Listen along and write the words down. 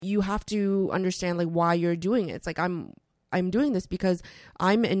you have to understand like why you're doing it. It's like I'm doing this because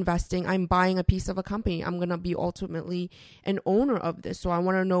I'm investing, I'm buying a piece of a company. I'm going to be ultimately an owner of this. So I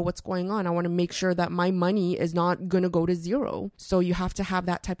want to know what's going on. I want to make sure that my money is not going to go to zero. So you have to have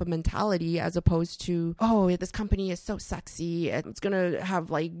that type of mentality as opposed to, oh, this company is so sexy and it's going to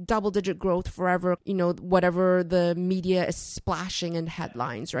have like double-digit growth forever. You know, whatever the media is splashing in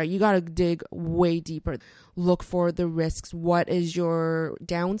headlines, right? You got to dig way deeper. Look for the risks. What is your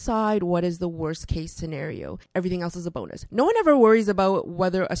downside? What is the worst case scenario? Everything else is a bonus. No one ever worries about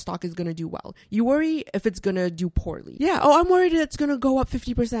whether a stock is going to do well. You worry if it's going to do poorly. Yeah. Oh, I'm worried it's going to go up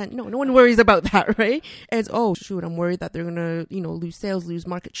 50%. No one worries about that, right? It's, oh, shoot, I'm worried that they're going to, lose sales, lose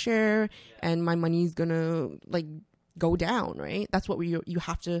market share, and my money's going to go down, right? That's what you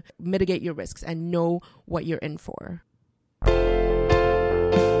have to mitigate your risks and know what you're in for.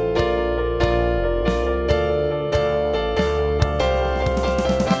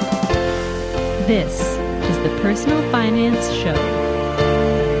 This is the Personal Finance Show.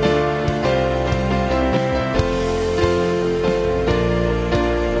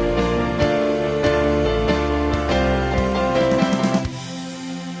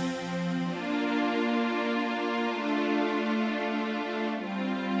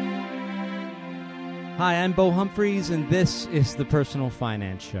 Hi, I'm Bo Humphreys, and this is the Personal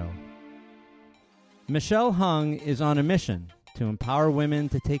Finance Show. Michelle Hung is on a mission to empower women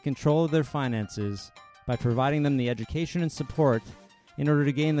to take control of their finances by providing them the education and support in order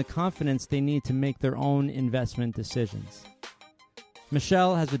to gain the confidence they need to make their own investment decisions.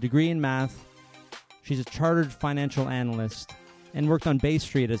 Michelle has a degree in math, she's a chartered financial analyst, and worked on Bay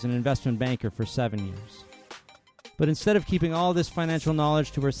Street as an investment banker for 7 years. But instead of keeping all this financial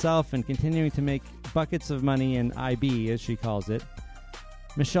knowledge to herself and continuing to make buckets of money in IB, as she calls it,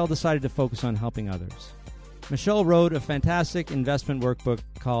 Michelle decided to focus on helping others. Michelle wrote a fantastic investment workbook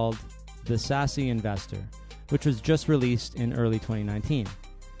called The Sassy Investor, which was just released in early 2019.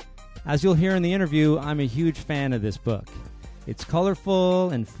 As you'll hear in the interview, I'm a huge fan of this book. It's colorful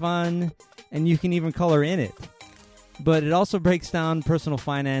and fun, and you can even color in it. But it also breaks down personal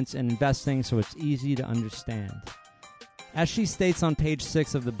finance and investing so it's easy to understand. As she states on page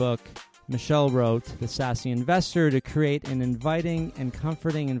 6 of the book, Michelle wrote The Sassy Investor to create an inviting and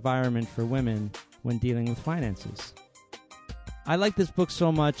comforting environment for women when dealing with finances. I like this book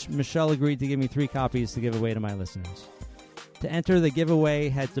so much, Michelle agreed to give me 3 copies to give away to my listeners. To enter the giveaway,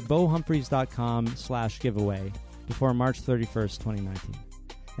 head to bohumphreys.com/giveaway before March 31st, 2019.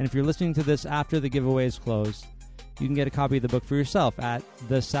 And if you're listening to this after the giveaway is closed, you can get a copy of the book for yourself at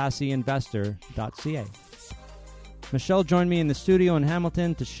thesassyinvestor.ca. Michelle joined me in the studio in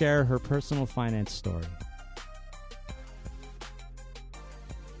Hamilton to share her personal finance story.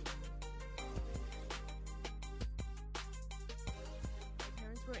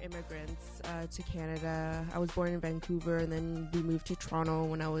 Immigrants to Canada. I was born in Vancouver, and then we moved to Toronto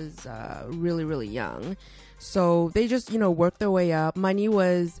when I was really, really young. So they just, worked their way up.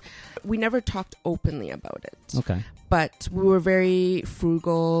 We never talked openly about it. Okay. But we were very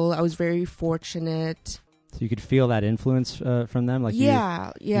frugal. I was very fortunate. So you could feel that influence from them? You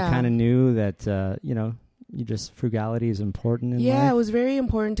kind of knew that, frugality is important in life? Yeah, it was very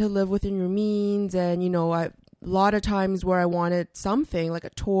important to live within your means. And, a lot of times where I wanted something like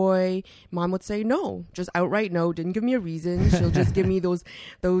a toy, mom would say no, just outright no, didn't give me a reason. She'll just give me those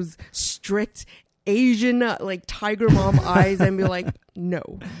strict Asian tiger mom eyes and be like,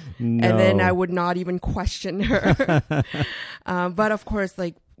 no. And then I would not even question her. But of course,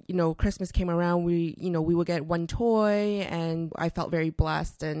 Christmas came around, we would get one toy, and I felt very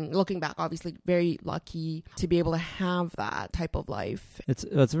blessed, and looking back, obviously very lucky to be able to have that type of life.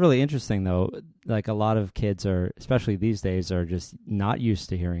 It's really interesting though. A lot of kids are, especially these days, are just not used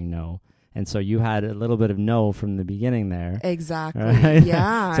to hearing no. And so you had a little bit of no from the beginning there. Exactly. Right?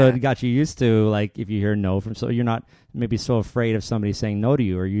 Yeah. So it got you used to, if you hear no so you're not maybe so afraid of somebody saying no to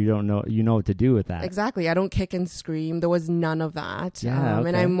you, or you don't know, what to do with that. Exactly. I don't kick and scream. There was none of that. Yeah, okay.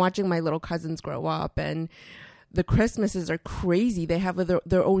 And I'm watching my little cousins grow up, and the Christmases are crazy. They have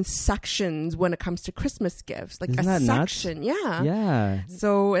their own sections when it comes to Christmas gifts, Isn't that section. Nuts? Yeah. Yeah.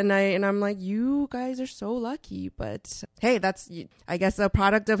 So, and I'm like, you guys are so lucky, but hey, that's, I guess, a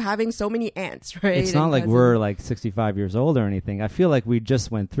product of having so many aunts, right? It's not like we're 65 years old or anything. I feel like we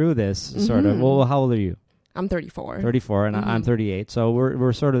just went through this sort of. Well, how old are you? I'm 34. 34, and I'm 38. So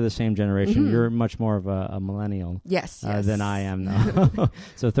we're sort of the same generation. You're much more of a millennial yes. Than I am now.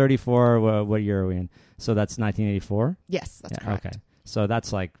 So 34, what year are we in? So that's 1984? Yes, that's correct. Okay. So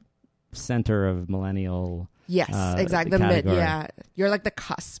that's center of millennial Yes, exactly. The mid, category. yeah. You're like the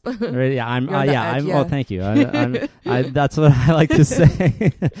cusp. Right, yeah, I'm. You're on the Yeah, edge, I'm. yeah. Oh, thank you. That's what I like to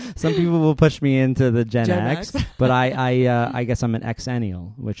say. Some people will push me into the Gen X, but I guess I'm an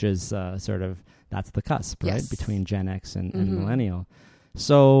Xennial, which is sort of that's the cusp, right, Yes. between Gen X and Mhm. millennial.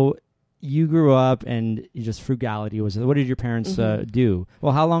 So you grew up and you just frugality was. What did your parents Mhm. do?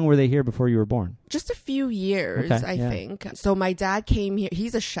 Well, how long were they here before you were born? Just a few years, Okay, I yeah. think. So my dad came here.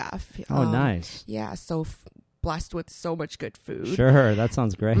 He's a chef. Oh, nice. Yeah, so blessed with so much good food. Sure, that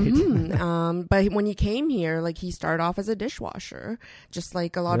sounds great. Mhm. But when he came here, like he started off as a dishwasher, just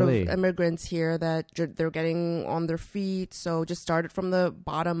like a lot Really? of immigrants here that they're getting on their feet. So just started from the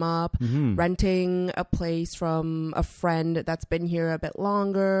bottom up, Mhm. renting a place from a friend that's been here a bit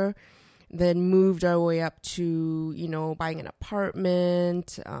longer. Then moved our way up to, buying an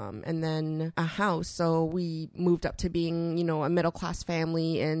apartment, and then a house. So we moved up to being, a middle class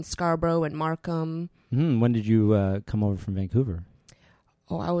family in Scarborough and Markham. When did you come over from Vancouver?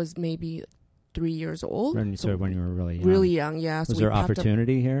 Oh, I was maybe 3 years old. When you were really young. Really young, yeah. So Was we there packed up-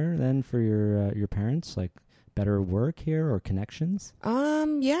 opportunity here then for your parents, like better work here or connections?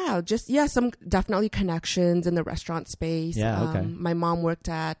 Some definitely connections in the restaurant space. Yeah, okay. My mom worked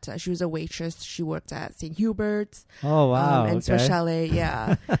at, she was a waitress. She worked at St. Hubert's. Oh wow, And okay. Swiss Chalet,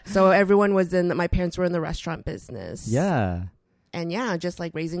 yeah. So everyone my parents were in the restaurant business. Yeah, And yeah, just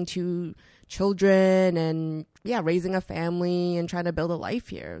like raising 2 children and raising a family and trying to build a life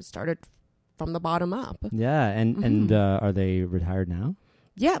here. Started from the bottom up. yeah, and are they retired now?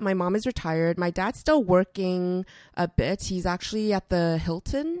 Yeah, my mom is retired. My dad's still working a bit. He's actually at the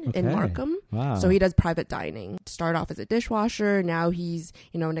Hilton in Okay. Markham. Wow. So he does private dining. Started off as a dishwasher. Now he's,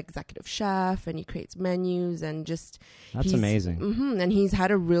 an executive chef and he creates menus and just... That's amazing. And he's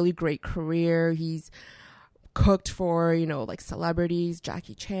had a really great career. He's cooked for, like celebrities,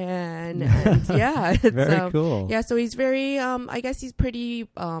 Jackie Chan. And yeah. It's, Very cool. Yeah, so he's very, I guess he's pretty,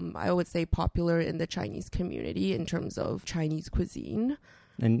 I would say popular in the Chinese community in terms of Chinese cuisine.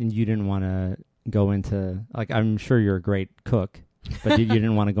 And you didn't want to go into, like, I'm sure you're a great cook, but you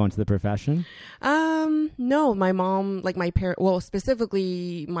didn't want to go into the profession? No, my mom, like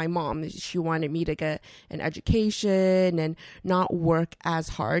specifically my mom, she wanted me to get an education and not work as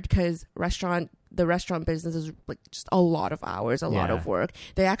hard because the restaurant business is like just a lot of hours, a lot Yeah. of work.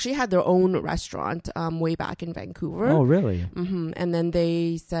 They actually had their own restaurant way back in Vancouver. Oh, really? And then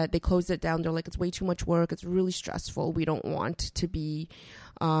they said they closed it down. They're like, it's way too much work. It's really stressful. We don't want to be,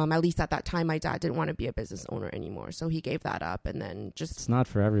 at least at that time, my dad didn't want to be a business owner anymore. So he gave that up and then just... It's not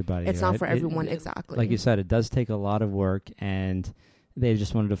for everybody. It's right? not for everyone, exactly. Like you said, it does take a lot of work, and they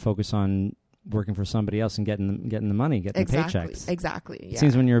just wanted to focus on working for somebody else and getting the money, getting the paychecks. Exactly. Yeah. It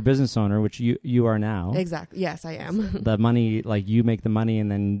seems when you're a business owner, which you are now, Exactly. Yes, I am. the money, like you make the money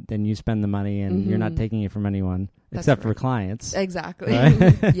and then you spend the money and you're not taking it from anyone except for clients. Exactly.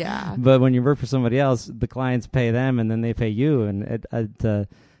 Right? Yeah. But when you work for somebody else, the clients pay them and then they pay you, and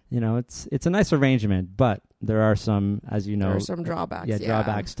it's a nice arrangement. But there are some, as you know, There are some drawbacks. Yeah,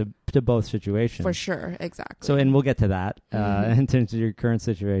 drawbacks to both situations. For sure. Exactly. So, and we'll get to that in terms of your current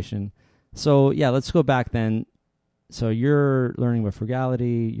situation. So, yeah, let's go back then. So you're learning about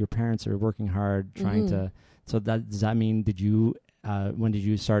frugality. Your parents are working hard, trying to. So does that mean when did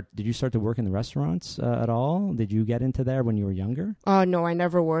you start? Did you start to work in the restaurants at all? Did you get into there when you were younger? No, I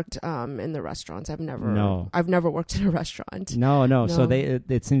never worked in the restaurants. I've never worked in a restaurant. No. So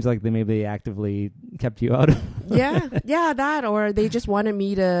it seems like they actively kept you out. yeah, that, or they just wanted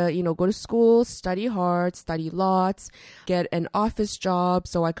me to, go to school, study hard, study lots, get an office job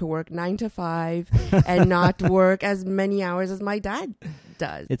so I could work 9 to 5 and not work as many hours as my dad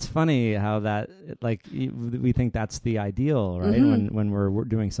does. It's funny how that, like, we think that's the ideal, right? When we're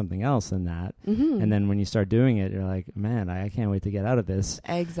doing something else than that. And then when you start doing it, you're like, man, I can't wait to get out of this.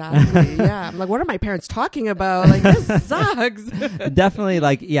 Exactly. Yeah. I'm like, what are my parents talking about? Like, this sucks. Definitely,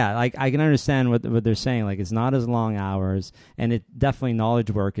 like I can understand what they're saying. Like, it's not as long hours, and it definitely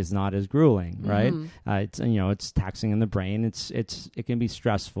knowledge work is not as grueling, right? It's taxing in the brain. It can be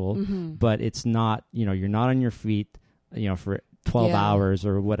stressful, but it's not. You're not on your feet, for 12 hours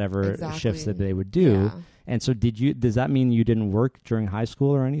or whatever shifts that they would do. Yeah. And so does that mean you didn't work during high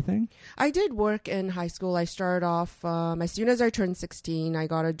school or anything? I did work in high school. I started off, as soon as I turned 16, I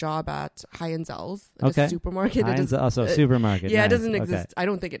got a job at High & Zell's, a supermarket. Supermarket. Yeah, nice. It doesn't exist. Okay. I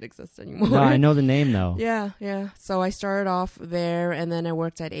don't think it exists anymore. No, I know the name though. Yeah. So I started off there, and then I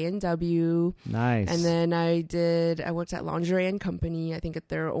worked at A&W. Nice. And then I worked at Lingerie & Company. I think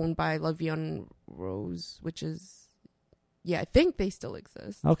they're owned by La Vie en Rose, which is... Yeah, I think they still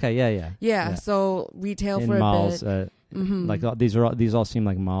exist. Okay, yeah. So retail in for malls, a bit. Like these all seem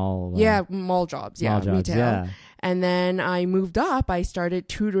like mall. Yeah, mall jobs. Yeah, mall jobs, retail. yeah. And then I moved up. I started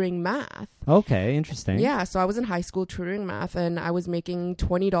tutoring math. Okay, interesting. Yeah, so I was in high school tutoring math, and I was making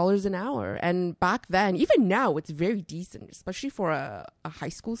 $20 an hour. And back then, even now, it's very decent, especially for a high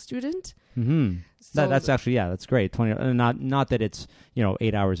school student. Mm-hmm. So That's actually, that's great. 20, not that it's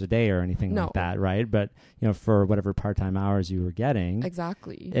 8 hours a day or anything No. like that, right? But for whatever part-time hours you were getting.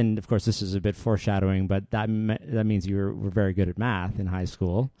 Exactly. And of course, this is a bit foreshadowing, but that means you were very good at math in high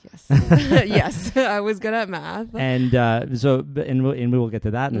school. Yes, yes, I was good at math. And we will get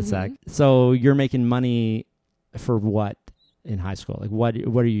to that in a sec. Mm-hmm. So you're making money for what in high school? Like what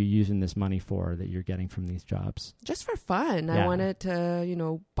are you using this money for that you're getting from these jobs? Just for fun. Yeah. I wanted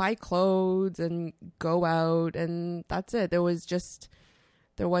to, buy clothes and go out, and that's it. There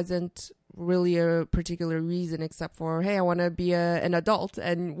wasn't really a particular reason except for, hey, I want to be an adult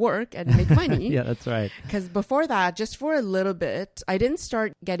and work and make money. Yeah, that's right. Because before that, just for a little bit, I didn't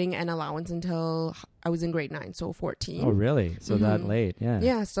start getting an allowance until I was in grade 9, so 14. Oh, really? So that late? Yeah.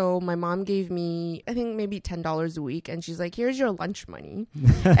 Yeah, so my mom gave me, I think maybe $10 a week, and she's like, here's your lunch money.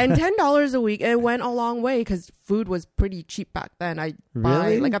 And $10 a week, it went a long way because food was pretty cheap back then. I'd buy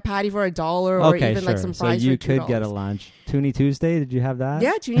Really? like a patty for $1 or even sure. like some fries so you for $2. could get a lunch. Toonie Tuesday, did you have that?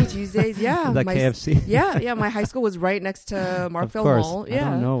 Yeah, Toonie Tuesdays, yeah. Is that KFC? Yeah, my high school was right next to Markville Of course. Mall. Yeah.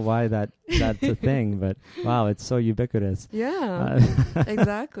 I don't know why that's a thing, but wow, it's so ubiquitous. Yeah,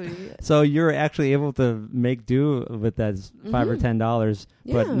 exactly. So you're actually able to make do with that $5 or $10,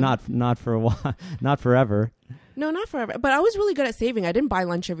 but Yeah. not for a while, not forever. No, not forever. But I was really good at saving. I didn't buy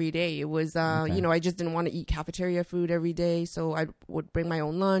lunch every day. It was, Okay. I just didn't want to eat cafeteria food every day. So I would bring my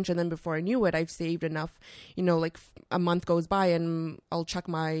own lunch. And then before I knew it, I've saved enough, like a month goes by and I'll check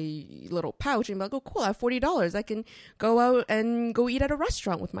my little pouch and be like, oh, cool, I have $40. I can go out and go eat at a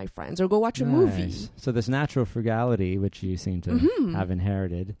restaurant with my friends or go watch a movie. Nice. So this natural frugality, which you seem to have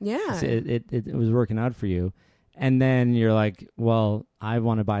inherited, Yeah. it was working out for you. And then you're like, well, I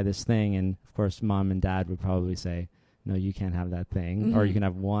want to buy this thing. And of course, mom and dad would probably say, no, you can't have that thing. Or you can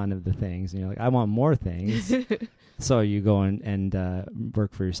have one of the things. And you're like, I want more things. So you go and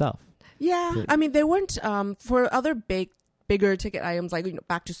work for yourself. Yeah. I mean, they weren't, for other bigger ticket items like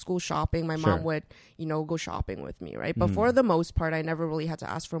back to school shopping, my Sure. mom would go shopping with me, right? But for the most part, I never really had to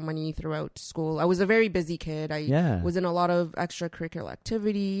ask for money throughout school. I was a very busy kid. I was in a lot of extracurricular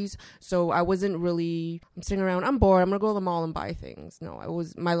activities, so I wasn't really sitting around, I'm bored, I'm gonna go to the mall and buy things. No,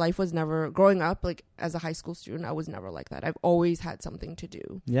 my life was never, growing up like as a high school student, I was never like that. I've always had something to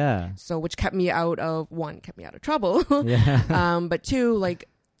do, so which kept me out of trouble. But two, like,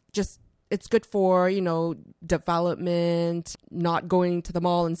 just it's good for, development, not going to the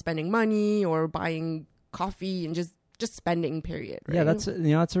mall and spending money or buying coffee and just spending, period. Right? Yeah,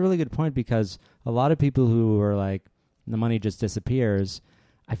 that's a really good point, because a lot of people who are like, the money just disappears.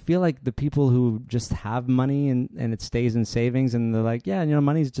 I feel like the people who just have money and it stays in savings and they're like, yeah,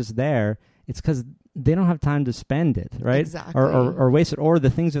 money's just there. It's because they don't have time to spend it, right? Exactly. Or waste it. Or the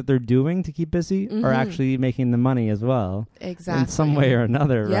things that they're doing to keep busy are actually making the money as well. Exactly. In some way or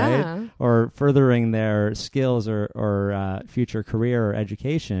another, Yeah. right? Or furthering their skills or future career or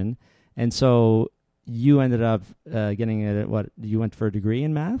education. And so you ended up getting you went for a degree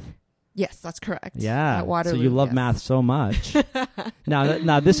in math? Yes, that's correct. Yeah. At Waterloo, so you love yes. math so much.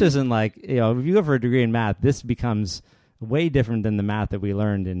 Now this isn't like, if you go for a degree in math, this becomes way different than the math that we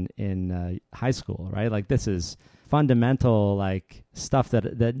learned in high school, right? Like this is fundamental, like stuff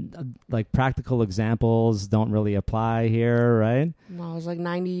that like practical examples don't really apply here, right? No, it was like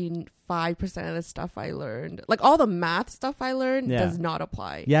 95% of the stuff I learned, like all the math stuff I learned, does not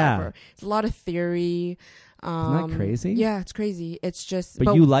apply. Yeah. Ever. It's a lot of theory. Isn't that crazy? Yeah, it's crazy. It's just,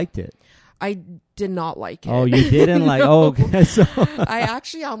 But you liked it. I did not like it. Oh, you didn't like? Oh, okay. So I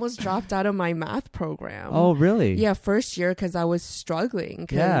actually almost dropped out of my math program. Oh, really? Yeah, first year because I was struggling.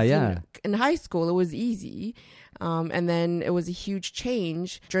 Yeah. In high school, it was easy. And then it was a huge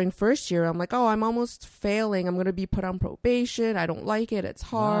change. During first year, I'm like, oh, I'm almost failing. I'm going to be put on probation. I don't like it. It's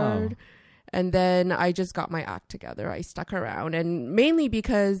hard. Wow. And then I just got my act together. I stuck around, and mainly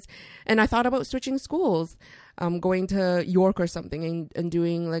because, and I thought about switching schools, going to York or something and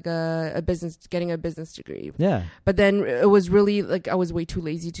doing like a business, getting a business degree. Yeah. But then it was really like I was way too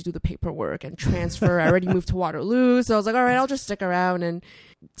lazy to do the paperwork and transfer. I already moved to Waterloo. So I was like, all right, I'll just stick around and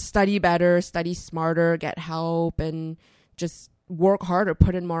study better, study smarter, get help, and just work harder,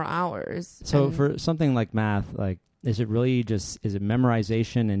 put in more hours. So And for something like math, like is it really just, is it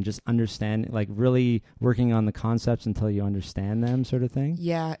memorization and just understand, like really working on the concepts until you understand them sort of thing?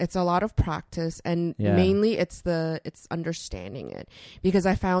 Yeah, it's a lot of practice, and Yeah. mainly it's understanding it, because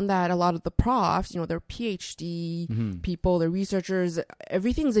I found that a lot of the profs, they're PhD people, they're researchers,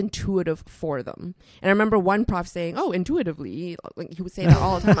 everything's intuitive for them. And I remember one prof saying, "Oh, intuitively," like he would say that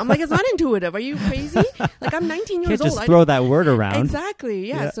all the time. I'm like, "It's not intuitive. Are you crazy? Like, I'm 19 years Can't old. just throw that word around." Exactly.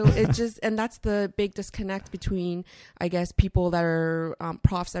 Yeah. So it just, and that's the big disconnect between, I guess, people that are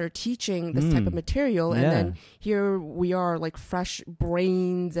profs that are teaching this type of material, and then here we are, like fresh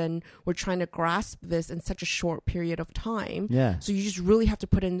brains, and we're trying to grasp this in such a short period of time. Yeah. So you just really have to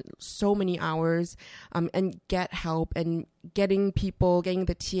put in so many hours, and get help, and getting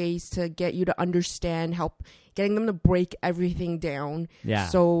the TAs to get you to understand, getting them to break everything down. Yeah.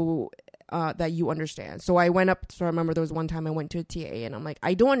 So that you understand. So I remember there was one time I went to a TA and I'm like,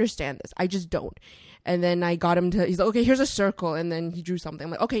 "I don't understand this. I just don't." And then I got him he's like, "Okay, here's a circle." And then he drew something.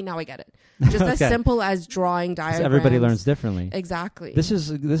 I'm like, "Okay, now I get it." Just as simple as drawing diagrams. Everybody learns differently. Exactly. This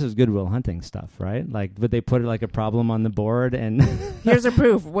is Good Will Hunting stuff, right? Like, would they put like a problem on the board and here's a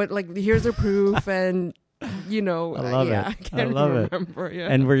proof. Here's a proof, and I love it. I can't remember. Yeah.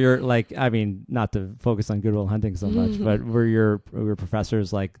 And were your, like, I mean, not to focus on Good Will Hunting so much, but were your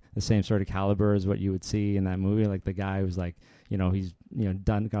professors like the same sort of caliber as what you would see in that movie? Like the guy who's like, he's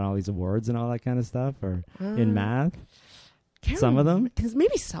got all these awards and all that kind of stuff, or in math? Some of them? Because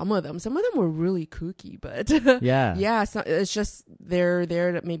maybe some of them were really kooky, but yeah. So it's just they're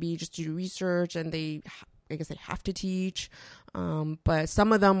there to maybe just do research, and I guess they have to teach. But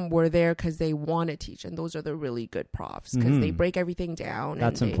some of them were there because they want to teach, and those are the really good profs, because they break everything down.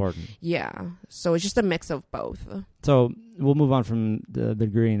 That's important. Yeah. So it's just a mix of both. So we'll move on from the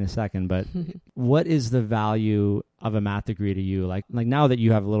degree in a second, but what is the value of a math degree to you? Like now that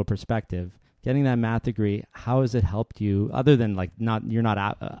you have a little perspective, getting that math degree, how has it helped you, other than like you're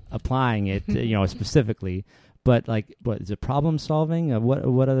not applying it, specifically, but like, what is it, problem solving?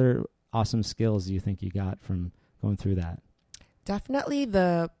 What other awesome skills do you think you got from going through that? Definitely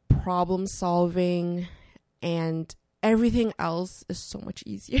the problem solving, and everything else is so much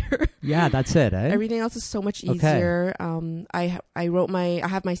easier. Yeah, that's it, eh? Everything else is so much easier. I have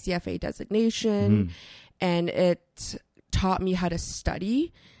my CFA designation, and it taught me how to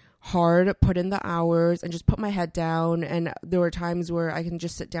study hard, put in the hours, and just put my head down. And there were times where I can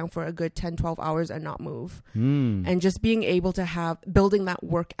just sit down for a good 10, 12 hours and not move. And just being able to building that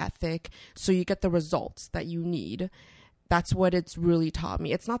work ethic so you get the results that you need. That's what it's really taught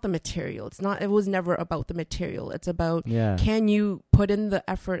me. It's not the material. It was never about the material. It's about, can you put in the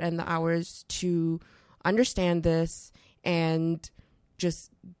effort and the hours to understand this and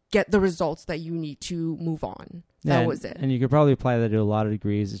just get the results that you need to move on. That was it. And you could probably apply that to a lot of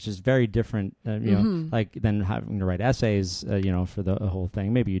degrees. It's just very different, like than having to write essays, for the whole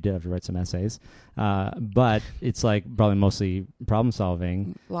thing. Maybe you did have to write some essays, but it's like probably mostly problem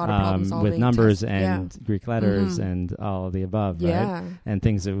solving. A lot of problem solving with numbers and Greek letters and all of the above, right? And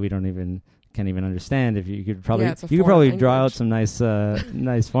things that we can't even understand. If you could probably draw out some nice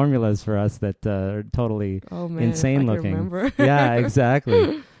formulas for us that are totally insane looking. Yeah,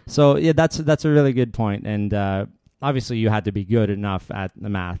 exactly. So yeah, that's a really good point. And obviously you had to be good enough at the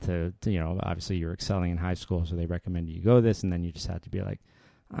math to obviously you're excelling in high school, so they recommended you go this, and then you just had to be like,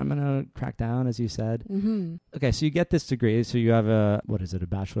 I'm gonna crack down, as you said. Okay, so you get this degree. So you have a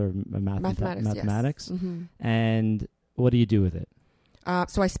Bachelor of Mathematics. Yes. And what do you do with it?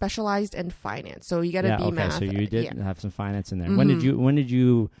 So I specialized in finance. So you got to be math. So you did have some finance in there. When did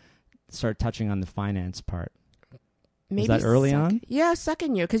you start touching on the finance part? Maybe was that early on? Yeah,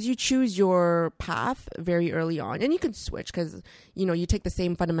 second year, because you choose your path very early on, and you can switch because you take the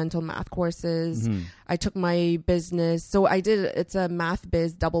same fundamental math courses. I took my business, so it's a math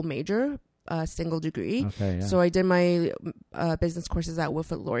biz double major, single degree. Okay, yeah. So I did my business courses at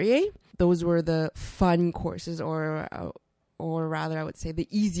Wilfrid Laurier. Those were the fun courses, or rather, I would say the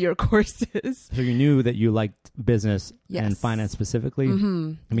easier courses. So you knew that you liked business and finance specifically.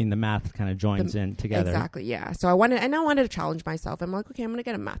 I mean, the math kind of joins in together. Exactly, yeah. So I wanted to challenge myself. I'm like, okay, I'm going to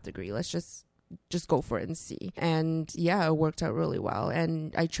get a math degree. Let's just go for it and see. And yeah, it worked out really well.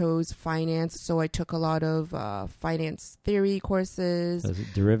 And I chose finance, so I took a lot of finance theory courses. So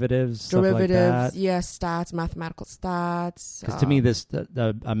derivatives, stuff like that? Yes, stats, mathematical stats. Because to me,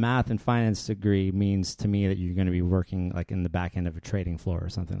 a math and finance degree means to me that you're going to be working like in the back end of a trading floor or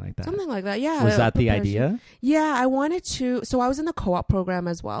something like that. Something like that, yeah. Was that the idea? Yeah, I wanted to. So I was in the co-op program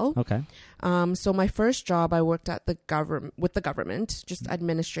as well. Okay. So my first job, I worked at with the government, just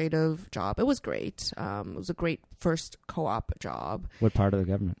administrative job. It was great. It was a great first co-op job. What part of the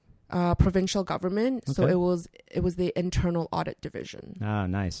government? provincial government. So Okay. it was the internal audit division. Ah,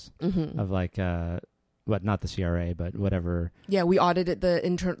 nice. Mm-hmm. Of like, not the CRA, but whatever. Yeah, we audited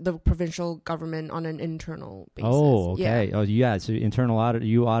the provincial government on an internal basis. Oh, okay. Yeah. Oh, yeah. So internal audit,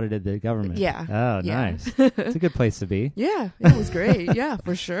 you audited the government. Yeah. Oh, Yeah. nice. It's a good place to be. Yeah, it was great. Yeah,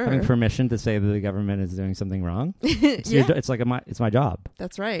 for sure. Having permission to say that the government is doing something wrong. Yeah, It's like it's my job.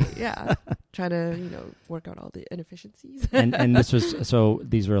 that's right. Yeah, trying to work out all the inefficiencies. And this was, so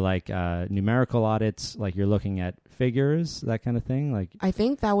these were like numerical audits, like you're looking at figures, that kind of thing. Like, I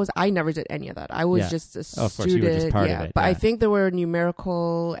think I never did any of that. I was Yeah. just a Oh, of course, you were student. just part of yeah, it, but I yeah. think there were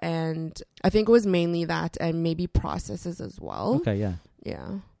numerical, and I think it was mainly that, and maybe processes as well. okay, yeah.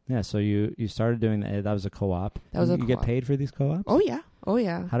 Yeah. Yeah, so you started doing that. That was a co-op. That was a You get co-op. paid for these co-ops? Oh yeah. Oh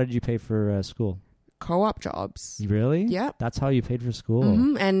yeah. How did you pay for school? Co-op jobs. Really? Yeah. That's how you paid for school?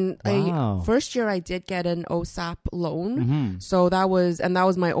 hmm And Wow. first year I did get an OSAP loan. Mm-hmm. So that was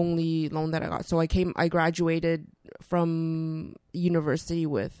my only loan that I got. So I graduated from university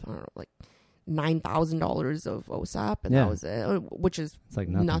with, I don't know, like $9,000 of OSAP, and Yeah. that was it, which is It's like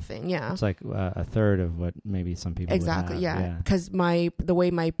nothing. nothing. Yeah. It's like a third of what maybe some people Exactly. would have. Yeah. Because the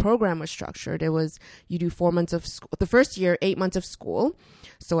way my program was structured, it was you do 4 months of school. The first year, 8 months of school,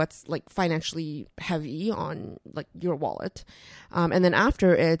 so it's like financially heavy on like your wallet, and then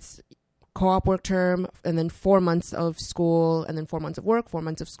after it's co-op work term, and then 4 months of school, and then 4 months of work, 4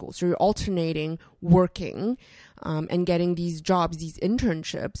 months of school. So you're alternating working, and getting these jobs, these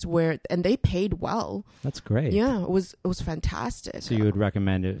internships and they paid well. That's great. Yeah, it was fantastic. So you would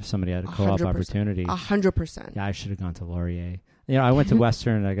recommend if somebody had a co-op 100%. opportunity? 100%. Yeah, I should have gone to Laurier. I went to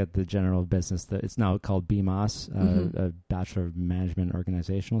Western and I got the general business. It's now called BMOS, a Bachelor of Management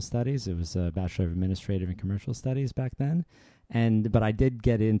Organizational Studies. It was a Bachelor of Administrative and Commercial Studies back then. But I did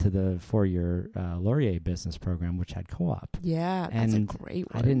get into the 4-year Laurier business program, which had co-op. Yeah, that's And a great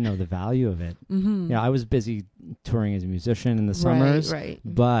one. I didn't know the value of it. Mm-hmm. I was busy touring as a musician in the summers, Right.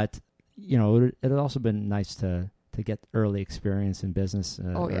 but it had also been nice to get early experience in business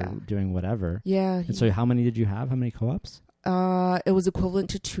Oh, or yeah. doing whatever. Yeah. And so how many did you have? How many co-ops? It was equivalent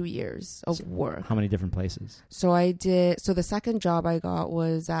to 2 years of work. How many different places? So the second job I got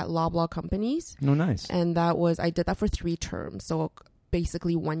was at Loblaw Companies, No, nice. and I did that for 3 terms. So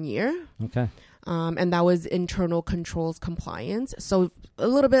basically 1 year. Okay. And that was internal controls compliance. So a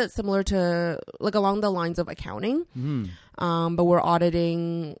little bit similar to like along the lines of accounting. But we're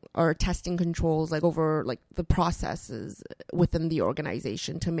auditing or testing controls like over like the processes within the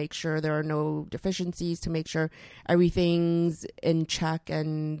organization to make sure there are no deficiencies, to make sure everything's in check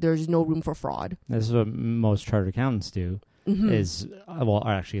and there's no room for fraud. This is what most chartered accountants do. Is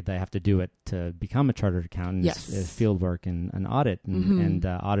actually they have to do it to become a chartered accountant. Yes. Is field work and audit and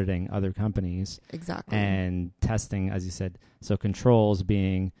auditing other companies Exactly. and testing, as you said. So controls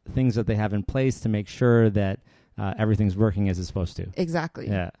being things that they have in place to make sure that everything's working as it's supposed to. Exactly.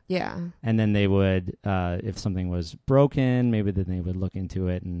 Yeah. Yeah. And then they would, if something was broken, maybe then they would look into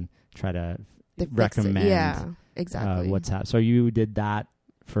it and try to They fix it. recommend Yeah. Exactly. what's happening. So you did that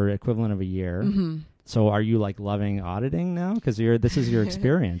for equivalent of a year. Mm-hmm. So are you like loving auditing now? Because this is your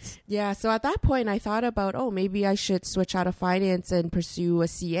experience. Yeah. So at that point, I thought about, maybe I should switch out of finance and pursue a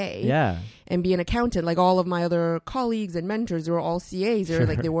CA. Yeah. And be an accountant. Like all of my other colleagues and mentors were all CAs. Sure.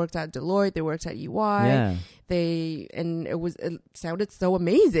 They worked at Deloitte, they worked at EY. Yeah. It sounded so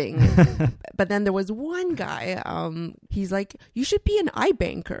amazing. But then there was one guy, he's like, you should be an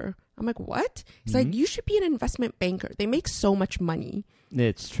iBanker. I'm like, what? He's like, you should be an investment banker. They make so much money.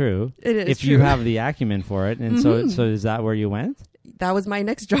 It's true. It is if true. you have the acumen for it. And so is that where you went? That was my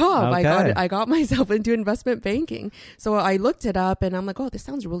next job. Okay. I got myself into investment banking. So I looked it up and I'm like, this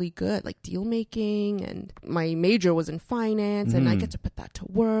sounds really good. Like deal making, and my major was in finance and I get to put that to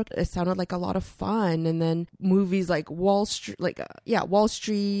work. It sounded like a lot of fun. And then movies like Wall Street, Wall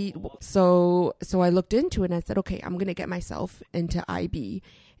Street. So I looked into it and I said, okay, I'm going to get myself into IB.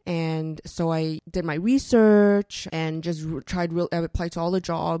 And so I did my research and just I applied to all the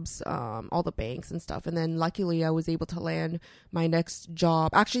jobs, all the banks and stuff. And then luckily I was able to land my next job.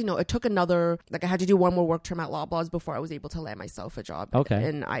 Actually, no, it took I had to do one more work term at Loblaws before I was able to land myself a job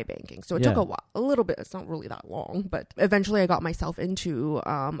in iBanking. So it took a while, a little bit. It's not really that long, but eventually I got myself into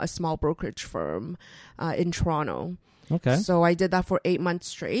a small brokerage firm in Toronto. Okay. So I did that for 8 months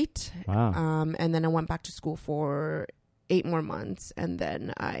straight. Wow. And then I went back to school for 8 more months, and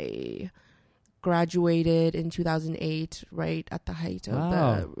then I graduated in 2008, right at the height of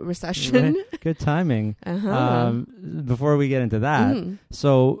the recession. Right. Good timing. Uh-huh. Before we get into that, Mhm.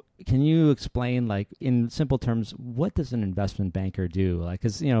 so can you explain, like in simple terms, what does an investment banker do? Like,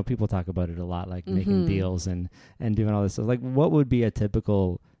 because people talk about it a lot, like making deals and doing all this stuff. Like, what would be a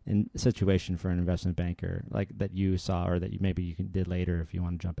typical situation for an investment banker, like that you saw, or that maybe you did later if you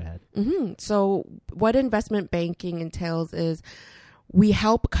want to jump ahead? So what investment banking entails is we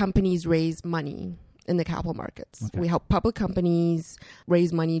help companies raise money in the capital markets. Okay. We help public companies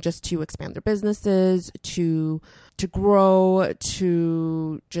raise money just to expand their businesses, to grow,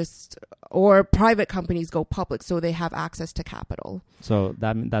 or private companies go public so they have access to capital. So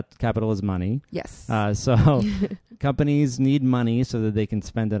that capital is money. Yes. So companies need money so that they can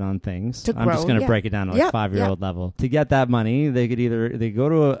spend it on things. To I'm just grow, going to yeah. break it down to like 5-year-old level. To get that money, they could go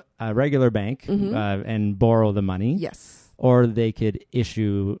to a regular bank and borrow the money. Yes. Or they could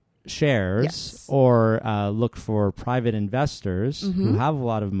issue shares, Yes. or look for private investors who have a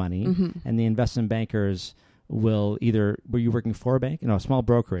lot of money, and the investment bankers will either, were you working for a bank? No, a small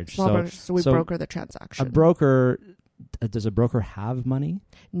brokerage. So we broker the transaction. Does a broker have money?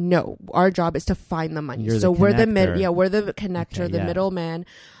 No, our job is to find the money. You're So the we're the connector. we're the connector, Okay, the yeah. middleman,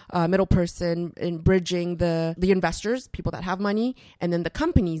 middle person in bridging the investors, people that have money, and then the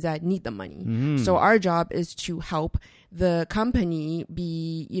companies that need the money. So our job is to help the company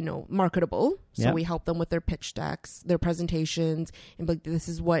be, marketable. So Yep. we help them with their pitch decks, their presentations, and be like, this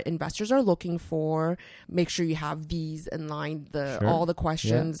is what investors are looking for. Make sure you have these in line. Sure. All the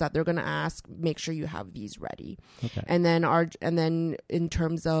questions that they're going to ask, make sure you have these ready. Okay. And then in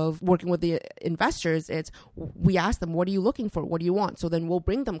terms of working with the investors, we ask them, what are you looking for? What do you want? So then we'll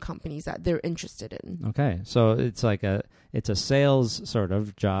bring them companies that they're interested in. Okay. So it's like a sales sort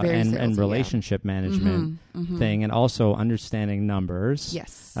of job, Very and salesy, relationship management thing, and also understanding numbers.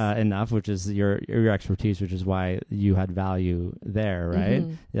 Yes. Enough, which is your expertise, which is why you had value there, right?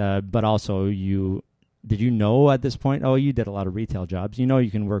 But also did you know at this point, you did a lot of retail jobs. You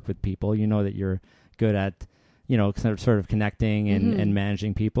can work with people. You know that you're good at, sort of connecting and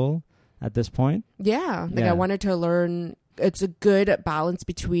managing people at this point. Yeah. I wanted to learn. It's a good balance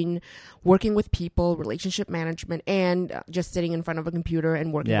between working with people, relationship management, and just sitting in front of a computer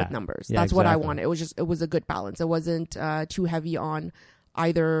and working with numbers. Yeah, That's what I exactly. wanted. It was a good balance. It wasn't too heavy on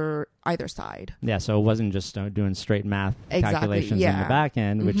either side. Yeah, so it wasn't just doing straight math Exactly, calculations in the back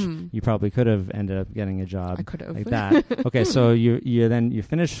end, which you probably could have ended up getting a job. I could have. Like that. Okay, so you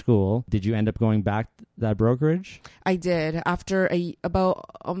finished school. Did you end up going back to that brokerage? I did after about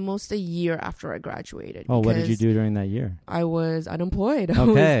almost a year after I graduated. Oh, what did you because do during that year? I was unemployed.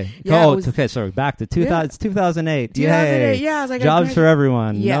 Okay. Okay, so back to 2000, it's 2008. 2008. Yay. Yeah, I was like, Jobs for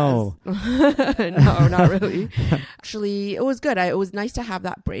everyone. Yes. No. No, not really. Actually, it was good. It was nice to have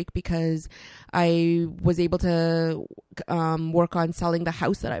that break because I was able to work on selling the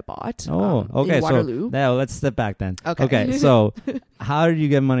house that I bought. Okay. In Waterloo. So now let's step back then. Okay. So how did you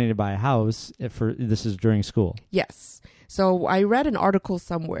get money to buy a house this is during school? Yes. So I read an article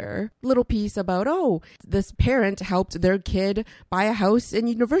somewhere, little piece about, this parent helped their kid buy a house in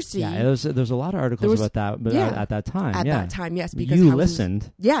university. Yeah, there's a lot of articles about that, but at that time. At that time, yes. Because you houses,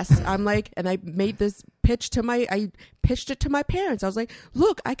 listened. Yes. I'm like, and I made this I pitched it to my parents. I was like,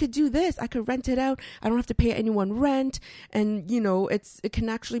 look, I could do this. I could rent it out. I don't have to pay anyone rent. And, it can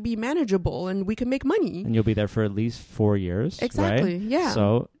actually be manageable and we can make money. And you'll be there for at least 4 years. Exactly. Right? Yeah.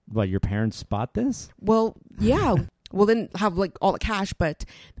 So, your parents bought this? Well, yeah. We'll then have all the cash, but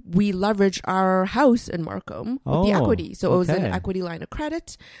we leveraged our house in Markham with the equity. So it was an equity line of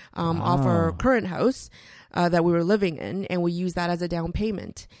credit off our current house that we were living in, and we used that as a down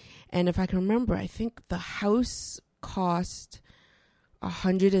payment. And if I can remember, I think the house cost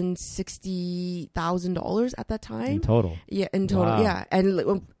 $160,000 at that time. In total? Yeah, in total. Wow. Yeah,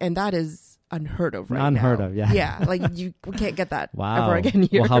 and that is unheard of now. Unheard of, yeah. Yeah, we can't get that Wow. ever again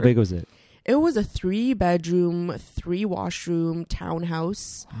here. Well, how big was it? It was a 3-bedroom, 3-washroom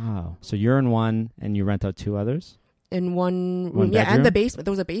townhouse. Wow. So you're in one and you rent out 2 others? In one room. One Yeah, bedroom? and the basement.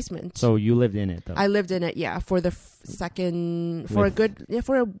 There was a basement. So you lived in it, though? I lived in it, yeah, for the for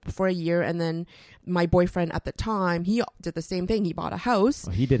a year. And then my boyfriend at the time, he did the same thing. He bought a house.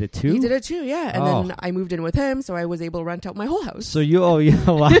 Oh, he did it too? He did it too, yeah. And then I moved in with him, so I was able to rent out my whole house. So wow.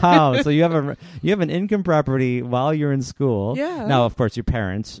 So you have an income property while you're in school. Yeah. Now, of course, your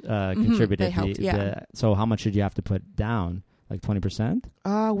parents contributed. They helped, So how much did you have to put down? Like 20%?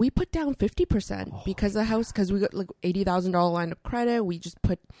 We put down 50% because the house, because we got like $80,000 line of credit. We just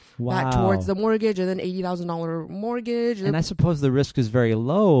put that towards the mortgage, and then $80,000 mortgage. And I suppose the risk is very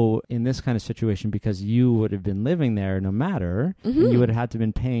low in this kind of situation because you would have been living there no matter. And you would have had to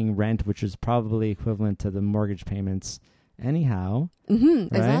been paying rent, which is probably equivalent to the mortgage payments anyhow. Right?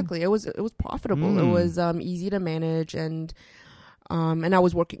 Exactly. It was profitable. It was easy to manage, and And I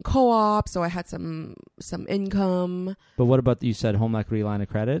was working co-op, so I had some income. But what about, you said home equity line of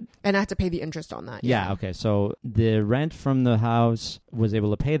credit? And I had to pay the interest on that. Yeah, okay. So the rent from the house was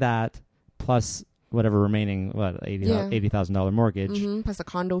able to pay that, plus whatever remaining, $80,000 mortgage. Plus the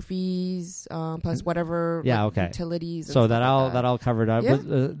condo fees, plus whatever utilities. And so that all covered up. Yeah.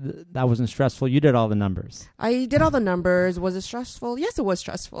 That wasn't stressful. You did all the numbers. I did all the numbers. Was it stressful? Yes, it was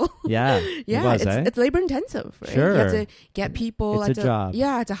stressful. Yeah. Yeah, it was, it's labor intensive, right? Sure. You have to get people. It's a job.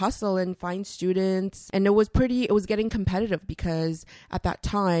 Yeah, I had to hustle and find students. And it was getting competitive because at that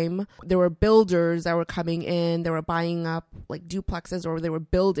time, there were builders that were coming in. They were buying up like duplexes, or they were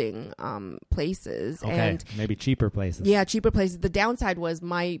building places. Okay, and maybe cheaper places. Yeah, cheaper places. The downside was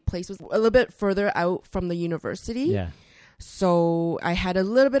my place was a little bit further out from the university. Yeah. So I had a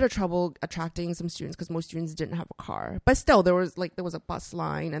little bit of trouble attracting some students because most students didn't have a car. But still, there was a bus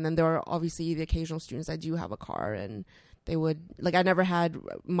line, and then there were obviously the occasional students that do have a car, and they would, like, I never had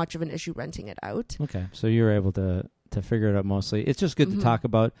much of an issue renting it out. Okay, so you were able to figure it out mostly. It's just good to talk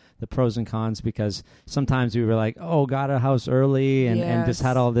about the pros and cons, because sometimes we were like, oh, got a house early and just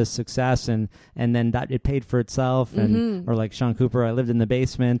had all this success, and then that it paid for itself, and or like Sean Cooper, I lived in the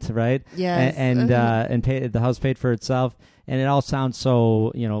basement, right? Yes. And the house paid for itself. And it all sounds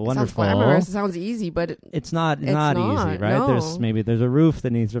so, wonderful. It sounds glamorous. It sounds easy, but it's not easy, right? No. There's a roof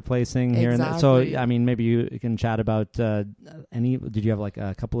that needs replacing here and there. So, I mean, maybe you can chat about did you have like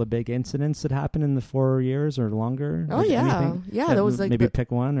a couple of big incidents that happened in the 4 years or longer? Oh, anything? Yeah. There was like maybe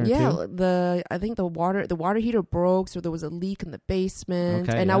pick one or two. I think the water heater broke, so there was a leak in the basement.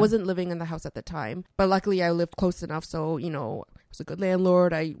 Okay, and I wasn't living in the house at the time, but luckily I lived close enough, so I was a good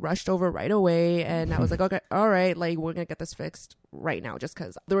landlord. I rushed over right away, and I was like, okay, all right, like, we're gonna get this fixed right now, just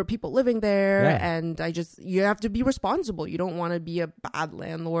because there were people living there. And you have to be responsible. You don't want to be a bad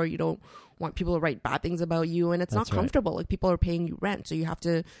landlord. You don't want people to write bad things about you, and it's not comfortable. Like, people are paying you rent, so you have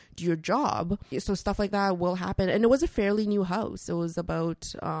to do your job. So stuff like that will happen. And it was a fairly new house. It was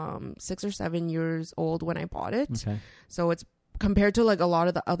about 6 or 7 years old when I bought it. Okay. So it's, compared to like a lot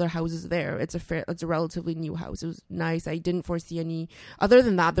of the other houses there, it's a relatively new house. It was nice. I didn't foresee any, other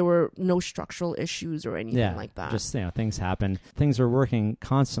than that, there were no structural issues or anything like that. Just, things happen. Things are working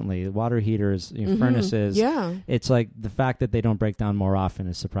constantly. Water heaters, furnaces. Yeah. It's like the fact that they don't break down more often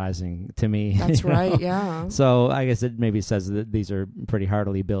is surprising to me. That's right. Yeah. So I guess it maybe says that these are pretty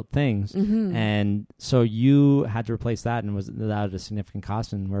hardily built things. And so you had to replace that, and was that a significant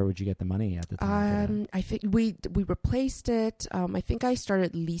cost, and where would you get the money at the time? I think we replaced it. I think I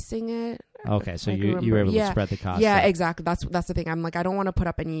started leasing it. Okay, so you were able to spread the cost. Yeah, out. Exactly. That's the thing. I'm like, I don't want to put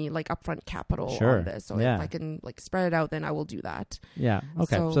up any like upfront capital on this. So if I can like spread it out, then I will do that. Yeah.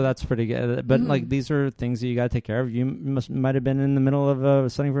 Okay. So that's pretty good. But like, these are things that you got to take care of. You might have been in the middle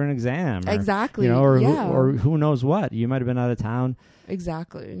of studying for an exam. Exactly. Or who knows what. You might have been out of town.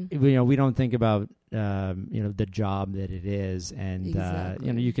 Exactly. We don't think about the job that it is, and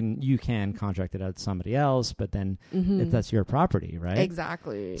you can contract it out to somebody else, but then that's your property, right?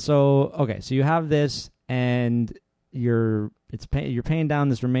 Exactly. So so you have this, and you're paying down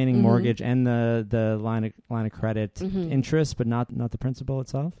this remaining mortgage and the line of credit interest, but not the principal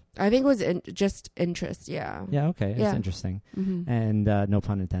itself. I think it was just interest. Yeah. Yeah. Okay. It's interesting, and no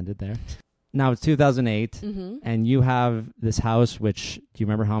pun intended there. Now it's 2008, and you have this house. Which, do you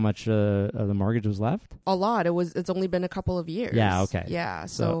remember how much of the mortgage was left? A lot. It's only been a couple of years. Yeah. Okay. Yeah.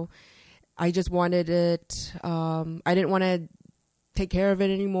 So I just wanted it. I didn't want to take care of it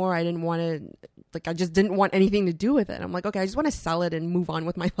anymore. I didn't want to. I just didn't want anything to do with it. I'm like, okay, I just want to sell it and move on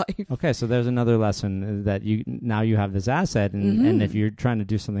with my life. Okay, so there's another lesson that you have this asset, and if you're trying to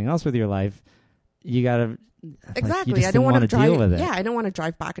do something else with your life, you gotta. Exactly. I don't want to drive. Yeah, I don't want to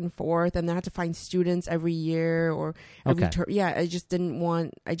drive back and forth, and then have to find students every year or every term. Yeah, I just didn't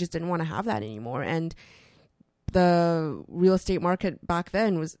want to have that anymore. And the real estate market back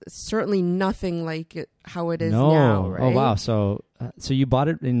then was certainly nothing like how it is now. Right? Oh wow. So you bought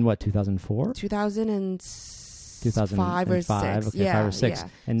it in what, 2004? 2005 or 6. Okay, 5 or 6. Yeah.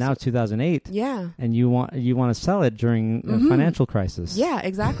 And now 2008. Yeah. And you want to sell it during a financial crisis. Yeah,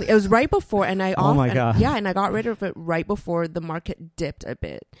 exactly. It was right before, and I oh my God. Yeah, and I got rid of it right before the market dipped a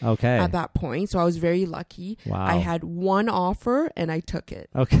bit. Okay. At that point, so I was very lucky. Wow. I had one offer and I took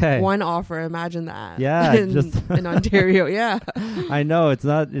it. Okay. One offer, imagine that. Yeah, in Ontario, yeah. I know it's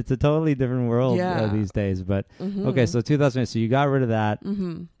a totally different world these days, but okay, so 2008, so you got rid of that,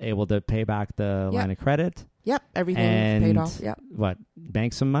 able to pay back the line of credit. Yep, everything's And paid off. Yep, what,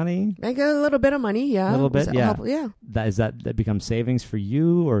 bank some money? make a little bit of money. Yeah, A little bit, yeah. yeah. That becomes savings for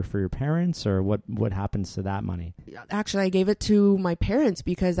you or for your parents, or what happens to that money? Actually, I gave it to my parents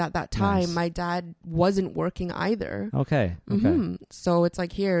because at that time Nice. my dad wasn't working either. Okay. So it's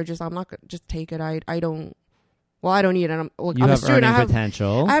like, here, I'm not gonna just take it. I don't. Well, I don't need it. I'm You a have student. earning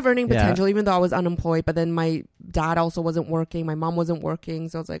potential. I have earning Yeah. potential, even though I was unemployed. But then my dad also wasn't working. My mom wasn't working.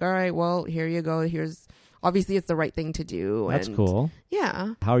 So it's like, all right, well, here you go. Obviously it's the right thing to do. That's and cool.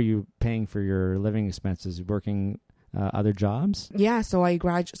 Yeah. How are you paying for your living expenses? Working other jobs? Yeah, so I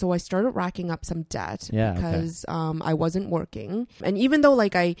started racking up some debt because I wasn't working. And even though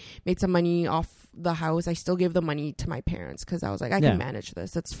like I made some money off the house, I still gave the money to my parents because I was like, I can manage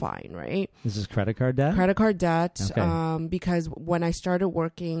this. It's fine, right? This is credit card debt? Credit card debt. Okay. Because when I started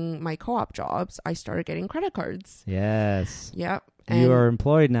working my co-op jobs, I started getting credit cards. Yes. Yep. You are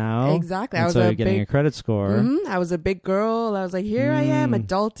employed now. Exactly. And so you're getting a credit score. I was a big girl. I was like, here I am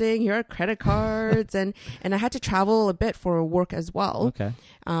adulting. Here are credit cards. and I had to travel a bit for work as well. Okay.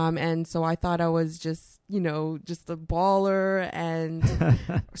 And so I thought I was just a baller and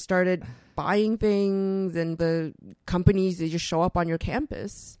started buying things, and the companies, they just show up on your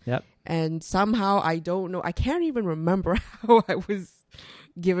campus. Yep. And somehow, I don't know, I can't even remember how I was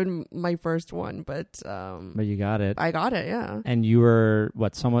given my first one, but you got it. I got it, yeah. And you were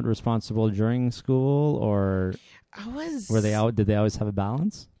somewhat responsible during school, or I was. did they always have a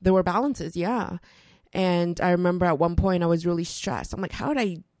balance? There were balances, yeah. And I remember at one point I was really stressed. I'm like, how did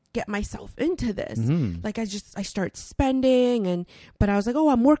I get myself into this? Like I start spending, but I was like, oh,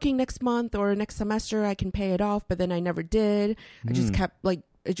 I'm working next month or next semester, I can pay it off. But then I never did. I just kept like,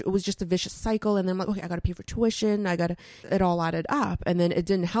 it was just a vicious cycle. And then I'm like, okay, I got to pay for tuition. It all added up. And then it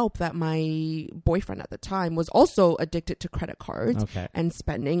didn't help that my boyfriend at the time was also addicted to credit cards and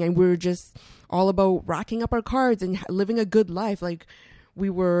spending. And we were just all about racking up our cards and living a good life. Like we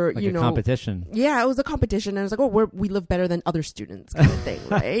were, like a competition. Yeah, it was a competition. And I was like, oh, we live better than other students kind of thing,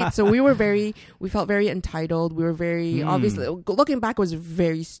 right? So we felt very entitled. We were very, obviously, looking back, it was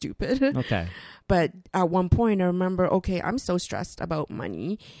very stupid. Okay. But at one point I remember, okay, I'm so stressed about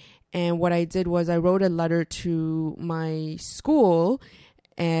money. And what I did was I wrote a letter to my school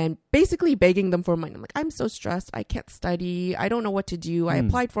and basically begging them for money. I'm like, I'm so stressed. I can't study. I don't know what to do. I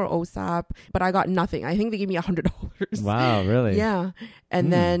applied for OSAP, but I got nothing. I think they gave me $100. Wow, really? Yeah.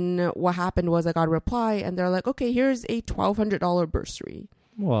 And then what happened was I got a reply and they're like, okay, here's a $1,200 bursary.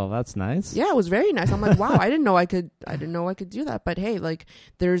 Well, that's nice. Yeah, it was very nice. I'm like, wow, I didn't know I could do that. But hey, like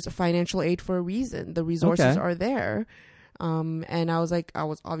there's financial aid for a reason. The resources are there. And I was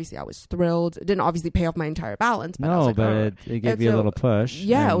thrilled. It didn't obviously pay off my entire balance, but I was like, but it gave you a little push.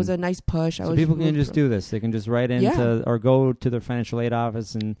 Yeah, it was a nice push. So people can just do this. They can just write into or go to their financial aid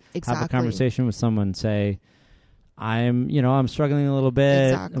office and have a conversation with someone. Say, I'm struggling a little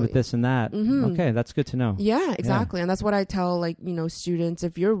bit with this and that. Okay, that's good to know. Yeah, exactly. And that's what I tell students.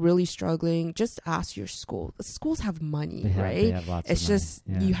 If you're really struggling, just ask your school. The schools have money, right? They have lots of money. Just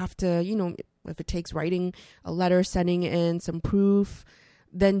you have to, if it takes writing a letter, sending in some proof,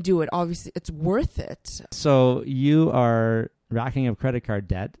 then do it. Obviously, it's worth it. So you are racking up credit card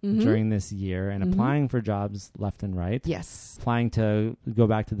debt during this year and applying for jobs left and right. Yes. Applying to go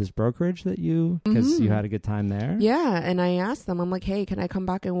back to this brokerage that because you had a good time there. Yeah. And I asked them, I'm like, hey, can I come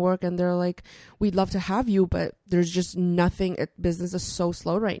back and work? And they're like, we'd love to have you, but there's just nothing. Business is so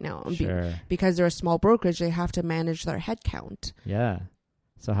slow right now. Sure. Because they're a small brokerage, they have to manage their head count. Yeah.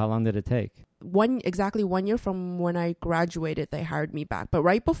 So how long did it take? Exactly 1 year from when I graduated, they hired me back. But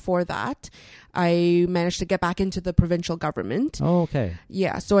right before that, I managed to get back into the provincial government. Oh, okay.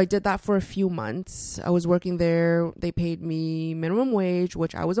 Yeah, so I did that for a few months. I was working there. They paid me minimum wage,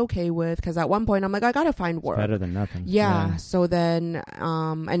 which I was okay with because at one point I'm like, I gotta find work. It's better than nothing. Yeah. So then,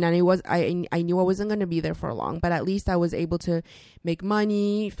 and then I knew I wasn't going to be there for long, but at least I was able to make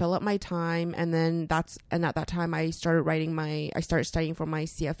money, fill up my time, and then at that time I started studying for my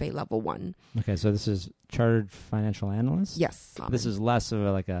CFA level 1. Okay, so this is Chartered Financial Analyst? Yes. This is less of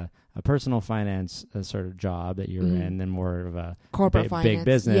a personal finance sort of job that you're in than more of a corporate finance. Big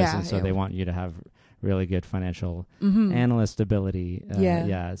business, and so they want you to have really good financial analyst ability.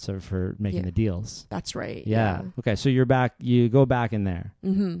 So for making the deals. That's right. Yeah. Okay, so you go back in there.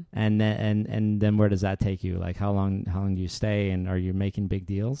 And then where does that take you? Like how long do you stay, and are you making big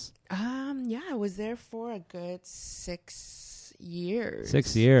deals? I was there for a good 6 years.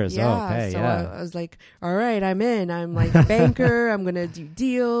 6 years. Yeah. Oh, okay. So yeah. I was like, all right, I'm in. I'm like a banker. I'm gonna do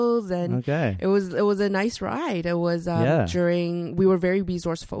deals, and it was a nice ride. It was we were very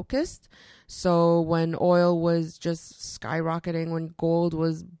resource focused. So when oil was just skyrocketing, when gold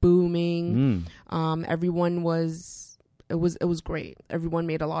was booming, everyone was, it was great. Everyone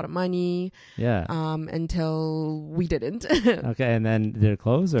made a lot of money. Yeah. Until we didn't. Okay. And then did it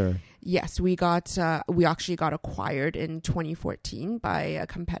close or? Yes, we actually got acquired in 2014 by a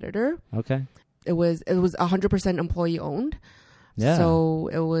competitor. Okay. It was 100% employee owned. Yeah. So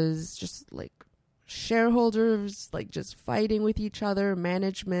it was just like shareholders like just fighting with each other,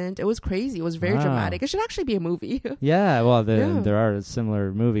 management. It was crazy. It was very dramatic. It should actually be a movie. Yeah. Well, there are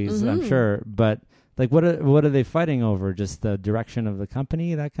similar movies, I'm sure. But like, what are they fighting over? Just the direction of the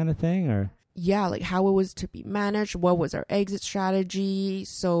company, that kind of thing, or? Yeah, like how it was to be managed, what was our exit strategy.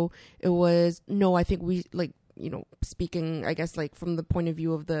 So it was, I think we like, speaking, I guess, like from the point of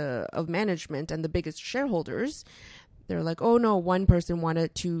view of management and the biggest shareholders, they're like, oh no, one person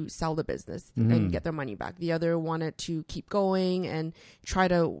wanted to sell the business and get their money back. The other wanted to keep going and try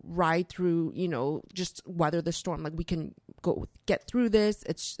to ride through, just weather the storm. Like we can get through this.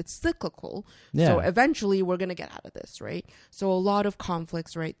 It's cyclical. Yeah. So eventually we're going to get out of this, right? So a lot of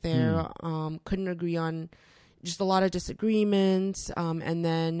conflicts right there. Couldn't agree on just a lot of disagreements, and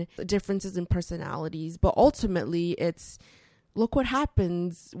then differences in personalities. But ultimately it's, look what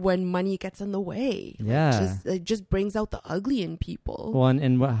happens when money gets in the way. Yeah. It just brings out the ugly in people. Well,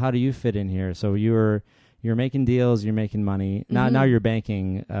 and how do you fit in here? So you're making deals, you're making money. Now you're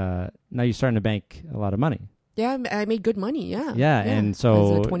banking. Now you're starting to bank a lot of money. Yeah, I made good money. Yeah. Yeah, and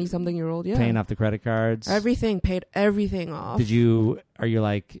so as a 20-something-year-old, paying off the credit cards, paid everything off. Are you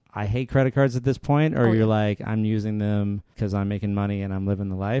like, I hate credit cards at this point, or you're like, I'm using them because I'm making money and I'm living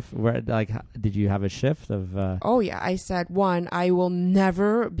the life? Where, like, did you have a shift of? Oh yeah, I said, one, I will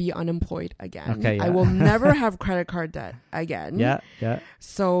never be unemployed again. Okay, yeah. I will never have credit card debt again. Yeah.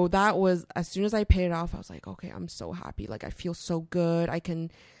 So that was, as soon as I paid it off, I was like, okay, I'm so happy. Like I feel so good. I can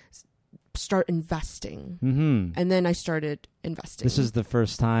start investing. And then I started investing. This is the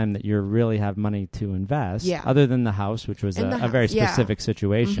first time that you really have money to invest, other than the house, which was a very specific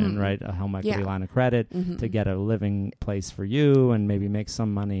situation, right? A home equity line of credit to get a living place for you and maybe make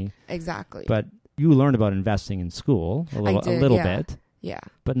some money. Exactly. But you learned about investing in school a little bit. Yeah.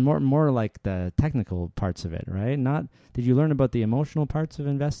 But more like the technical parts of it, right? Did you learn about the emotional parts of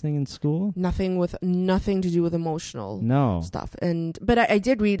investing in school? Nothing to do with emotional stuff. But I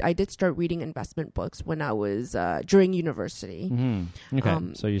did start reading investment books when I was during university. Okay.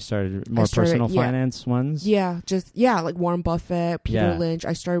 So you started personal finance ones? Yeah, like Warren Buffett, Peter Lynch.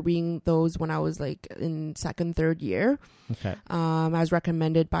 I started reading those when I was like in second, third year. Okay. I was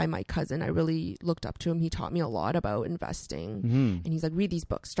recommended by my cousin. I really looked up to him. He taught me a lot about investing. And he's like, read these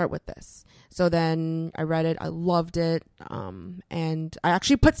books, start with this. So then I read it. I loved it. And I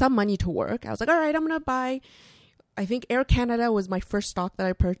actually put some money to work. I was like, all right, I'm going to buy, I think Air Canada was my first stock that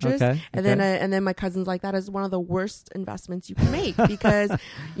I purchased. And then my cousin's like, that is one of the worst investments you can make because,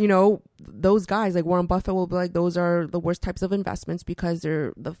 those guys like Warren Buffett will be like, those are the worst types of investments because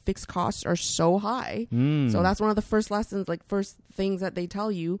the fixed costs are so high. So that's one of the first lessons, like first things that they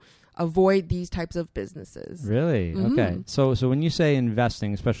tell you, avoid these types of businesses. Really? Okay. So when you say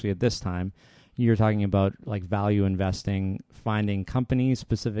investing, especially at this time, you're talking about like value investing, finding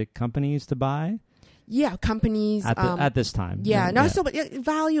specific companies to buy? Yeah, companies at this time. Yeah, not so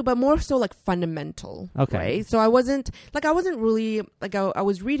value, but more so like fundamental. Okay. Right? So I wasn't really like I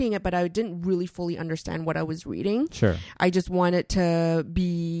was reading it, but I didn't really fully understand what I was reading. Sure. I just wanted to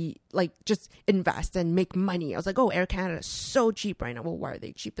be like just invest and make money. I was like, oh, Air Canada is so cheap right now. Well, why are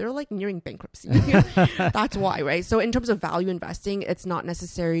they cheap? They're like nearing bankruptcy. That's why, right? So in terms of value investing, it's not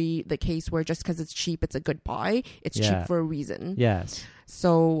necessarily the case where just because it's cheap, it's a good buy. It's cheap for a reason. Yes.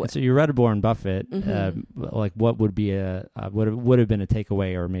 So you read Warren Buffett. Like, what would be would have been a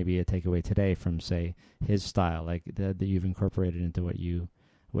takeaway, or maybe a takeaway today from, say, his style, like that you've incorporated into what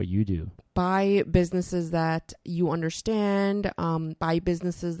you do? Buy businesses that you understand. Buy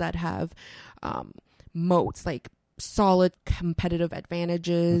businesses that have moats, like solid competitive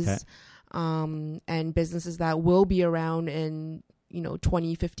advantages, and businesses that will be around in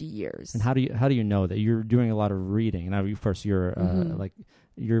 20, 50 years. And how do you know that you're doing a lot of reading? Now, of course, you're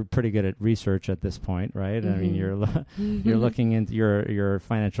you're pretty good at research at this point, right? I mean, you're looking into your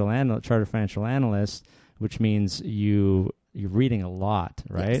chartered financial analyst, which means you're reading a lot,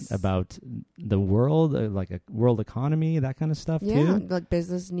 right? Yes. About the world, like a world economy, that kind of stuff too. Yeah, like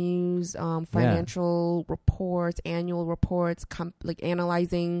business news, financial reports, annual reports, like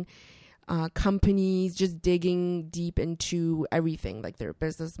analyzing companies, just digging deep into everything, like their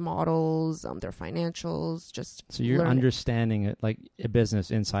business models, their financials, just so you're understanding it like a business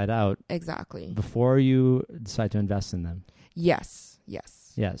inside out. Exactly. Before you decide to invest in them. Yes. Yeah.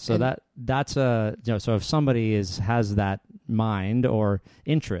 Yeah. So And- that's so if somebody has that mind or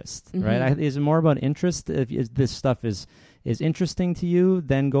interest, right? Is it more about interest? If this stuff is interesting to you,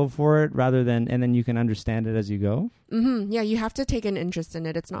 then go for it and then you can understand it as you go. Yeah, you have to take an interest in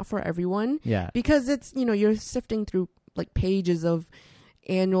it. It's not for everyone. Yeah. Because it's, you're sifting through like pages of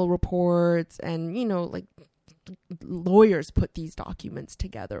annual reports and, like lawyers put these documents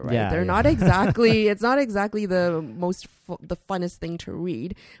together, right? Yeah, They're yeah. not exactly, it's not exactly the most, the funnest thing to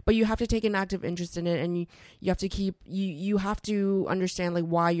read, but you have to take an active interest in it, and you have to you have to understand like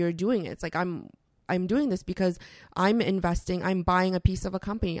why you're doing it. It's like, I'm doing this because I'm investing, I'm buying a piece of a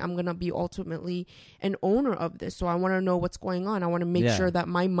company. I'm going to be ultimately an owner of this. So I want to know what's going on. I want to make Yeah. sure that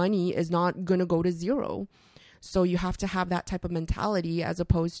my money is not going to go to zero. So you have to have that type of mentality as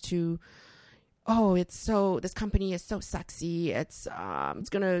opposed to, oh, this company is so sexy. It's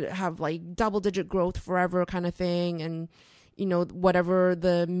going to have like double-digit growth forever kind of thing. And, whatever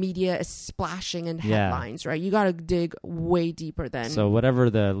the media is splashing in headlines, right? You got to dig way deeper than. So whatever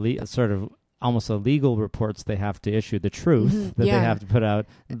the sort of almost the legal reports they have to issue, the truth that they have to put out,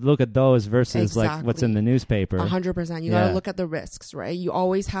 look at those versus like what's in the newspaper. 100%. You got to look at the risks, right? You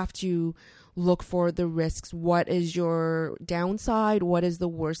always have to look for the risks. What is your downside? What is the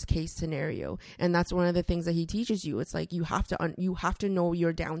worst case scenario? And that's one of the things that he teaches you. It's like you have to know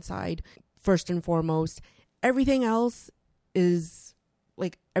your downside first and foremost. Everything else is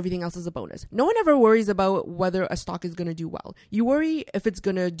a bonus. No one ever worries about whether a stock is going to do well. You worry if it's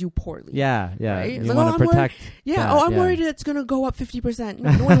going to do poorly. Yeah. Right? You want to protect. I'm worried it's going to go up 50%.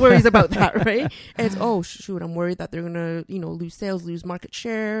 No one worries about that, right? It's, shoot, I'm worried that they're going to, lose sales, lose market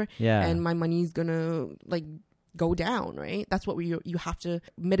share, and my money's going to like go down, right? That's what you have to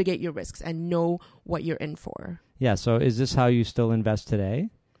mitigate your risks and know what you're in for. Yeah. So is this how you still invest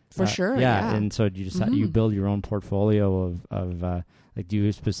today? For sure. Yeah. And so you just you build your own portfolio of like, do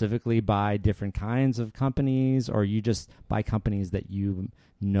you specifically buy different kinds of companies, or you just buy companies that you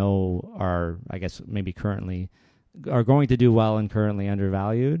know are, I guess, maybe currently are going to do well and currently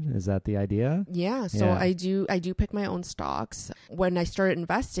undervalued? Is that the idea? Yeah. So I do pick my own stocks. When I started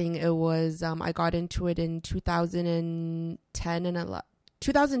investing, it was I got into it in 2010 and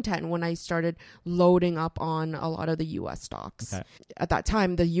 2010 when I started loading up on a lot of the U.S. stocks. Okay. At that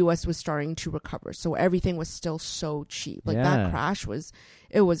time, the U.S. was starting to recover, so everything was still so cheap. Like that crash was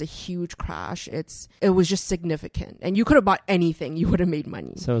a huge crash. It was just significant, and you could have bought anything. You would have made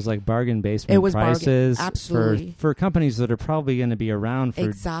money. So it was like bargain basement prices absolutely for companies that are probably going to be around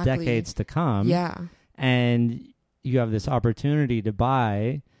for decades to come. Yeah, and you have this opportunity to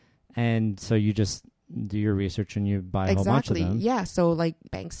buy, and so you just do your research and you buy a whole bunch of them. Yeah. So like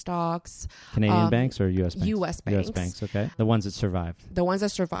bank stocks. Canadian banks or U.S. banks? U.S. banks. U.S. banks, okay. The ones that survived. The ones that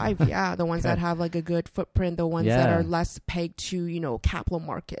survive, yeah. The ones that have like a good footprint. The ones that are less pegged to, capital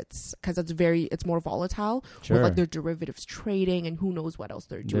markets, because it's more volatile with like their derivatives trading and who knows what else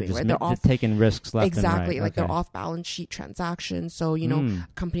they're doing, right? They're taking risks left and right. Like they're off balance sheet transactions. So,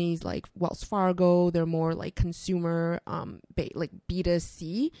 companies like Wells Fargo, they're more like consumer, like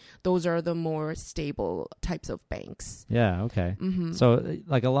B2C. Those are the more stable types of banks. Yeah, okay. So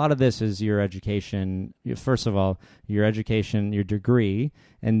like a lot of this is your education. First of all, your education, your degree,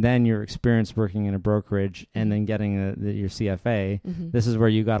 and then your experience working in a brokerage and then getting your CFA. This is where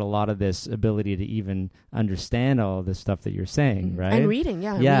you got a lot of this ability to even understand all of this stuff that you're saying, right? And reading,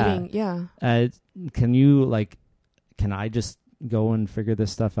 reading. Can I just go and figure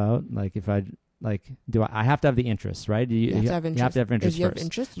this stuff out? Like if I... I have to have the interest, right? You have to have interest. You have to have interest if you first. have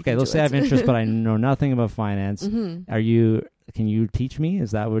interest, Okay, let's say I have interest, but I know nothing about finance. Can you teach me? Is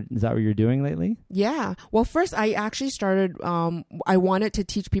that what you're doing lately? Yeah. Well, first I actually started, I wanted to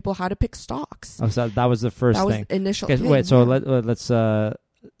teach people how to pick stocks. Oh, so that was the first thing. That was initial. Okay, wait, so let's, so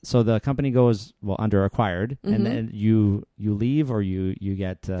the company goes, under acquired, and then you leave or you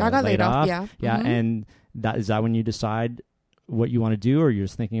get I got laid off. Yeah. And is that when you decide what you want to do, or you're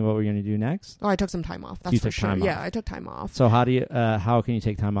just thinking about what you're going to do next? Oh, I took some time off. That's for sure. Yeah, I took time off. So how can you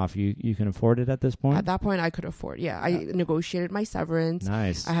take time off? You can afford it at this point? At that point, I could afford. Yeah, I negotiated my severance.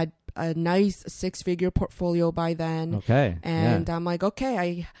 Nice. I had a nice 6-figure portfolio by then. Okay. And I'm like, okay,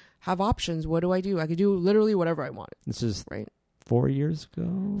 I have options. What do? I could do literally whatever I want. This is right. 4 years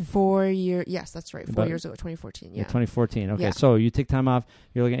ago? 4 years. Yes, that's right. 4 years ago, 2014. Yeah. 2014. Okay. Yeah. So you take time off.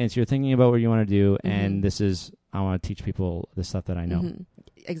 You're looking, so you're thinking about what you want to do, and I want to teach people the stuff that I know.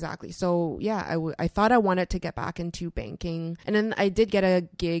 Exactly. So yeah, I thought I wanted to get back into banking, and then I did get a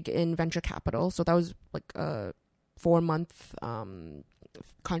gig in venture capital. So that was like a 4-month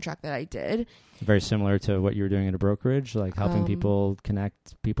contract that I did. Very similar to what you were doing at a brokerage, like helping people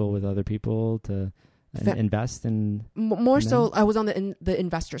connect people with other people to invest in? More so, I was on the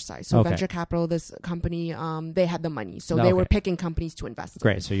investor side. So Okay. venture capital, this company, they had the money, so they were picking companies to invest in.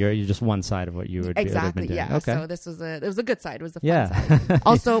 Great. So you're just one side of what you would Exactly. have been doing. Yeah. Okay. So it was a good side. It was the fun side.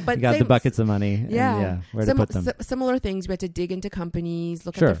 Also, but you got the buckets of money. Yeah. And, where to put them? Similar things. We had to dig into companies,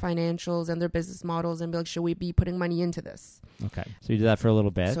 look Sure. at their financials and their business models, and be like, should we be putting money into this? Okay. So you did that for a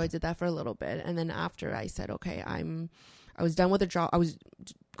little bit. So I did that for a little bit, and then after I said, okay, I was done with the job. I was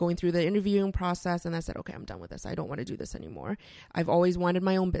going through the interviewing process, and I said, okay, I'm done with this. I don't want to do this anymore. I've always wanted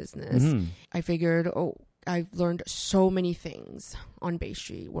my own business. Mhm. I figured, I've learned so many things on Bay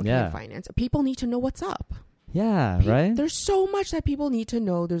Street working in finance. People need to know what's up. Yeah, right? There's so much that people need to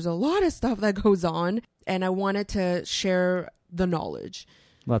know. There's a lot of stuff that goes on, and I wanted to share the knowledge.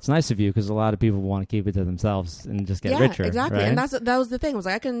 Well, it's nice of you because a lot of people want to keep it to themselves and just get richer. Exactly. Right? And that was the thing. I was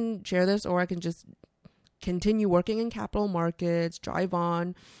like, I can share this, or I can just continue working in capital markets, drive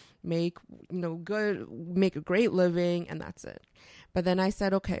on, make a great living, and that's it. But then I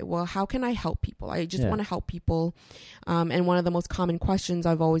said, okay, well, how can I help people? I just want to help people. And one of the most common questions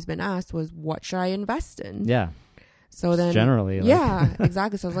I've always been asked was, what should I invest in? Yeah. So then generally,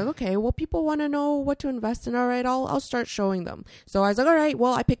 exactly. So I was like, okay, well, people want to know what to invest in. All right, I'll start showing them. So I was like, all right,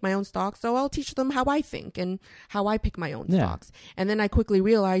 well, I pick my own stocks, so I'll teach them how I think and how I pick my own stocks. And then I quickly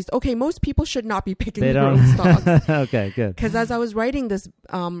realized, okay, most people should not be picking their own stocks. Okay, good. Because as I was writing this,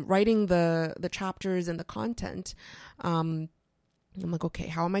 writing the chapters and the content, I'm like, okay,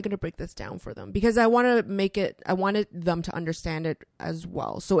 how am I going to break this down for them? Because I wanted them to understand it as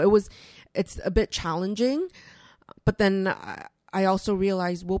well. So it's a bit challenging. But then I also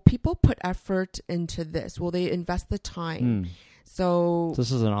realized, will people put effort into this? Will they invest the time? So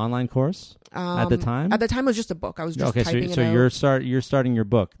this is an online course at the time? At the time, it was just a book. I was just typing it out. So you're starting your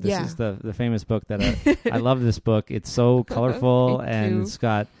book. This is the famous book that I love this book. It's so colorful and it's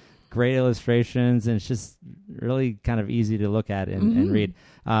got great illustrations, and it's just really kind of easy to look at and read.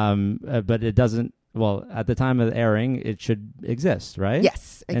 But it doesn't. Well, at the time of the airing, it should exist, right?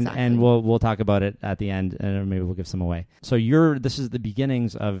 Yes, exactly. And we'll talk about it at the end, and maybe we'll give some away. So this is the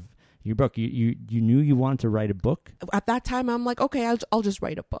beginnings of your book. You knew you wanted to write a book? At that time, I'm like, okay, I'll just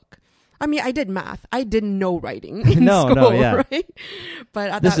write a book. I mean, I did math. I didn't know writing in school, right?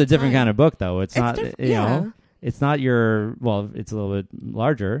 But this is a different kind of book, though. It's not, you yeah. know. It's not it's a little bit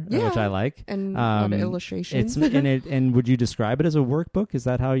larger, which I like. And a lot of illustrations. And would you describe it as a workbook? Is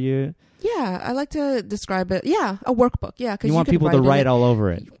that how you... Yeah, I like to describe it. Yeah, a workbook. Yeah, because you want people to write all over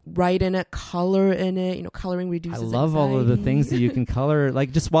it. Write in it, color in it. Coloring reduces I love anxiety. all of the things that you can color.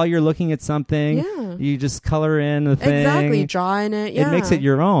 Like just while you're looking at something, you just color in the thing. Exactly, draw in it. Yeah, it makes it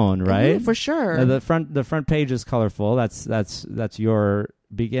your own, right? For sure. The front page is colorful. That's your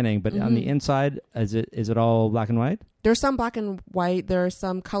beginning, but on the inside, is it all black and white? There's some black and white. There are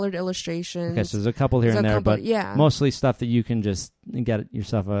some colored illustrations. Okay, so there's a couple here and there, but mostly stuff that you can just get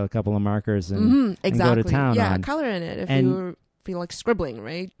yourself a couple of markers and go to town on. Color in it if you feel like scribbling,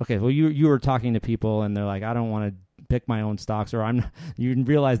 right? Okay, well, you were talking to people and they're like, I don't want to pick my own stocks, or you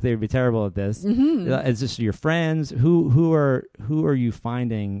realize they would be terrible at this. Is this your friends? Who are you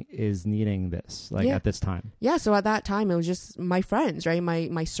finding is needing this at this time? Yeah, so at that time it was just my friends, right?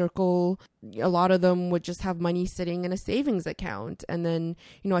 My circle. A lot of them would just have money sitting in a savings account, and then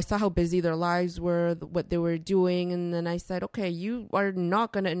I saw how busy their lives were, what they were doing, and then I said, okay, you are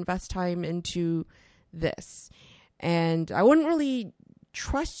not going to invest time into this, and I wouldn't really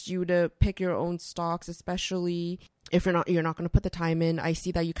trust you to pick your own stocks, especially if you're not going to put the time in. I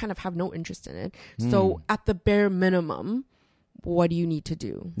see that you kind of have no interest in it. So at the bare minimum, what do you need to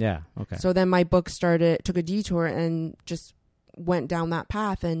do? Yeah. Okay. So then my book took a detour and just went down that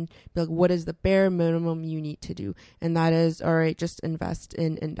path and be like, what is the bare minimum you need to do? And that is, all right, just invest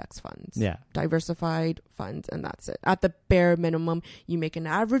in index funds. Yeah. Diversified funds, and that's it. At the bare minimum, you make an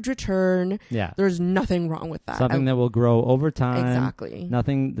average return. Yeah. There's nothing wrong with that. Something that will grow over time. Exactly.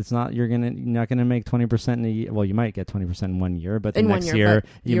 Nothing that's not, you're not going to make 20% in a year. Well, you might get 20% in 1 year, but the next year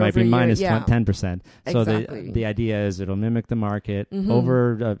you might be minus 10%. So the idea is it'll mimic the market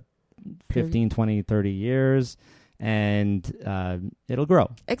over 15, 20, 30 years. And it'll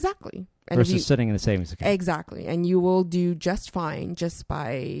grow. Exactly. And versus sitting in a savings account. Exactly. And you will do just fine just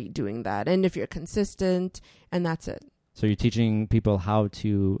by doing that. And if you're consistent, and that's it. So you're teaching people how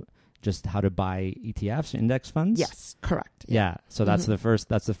to buy ETFs, index funds? Yes, correct. Yeah. So that's the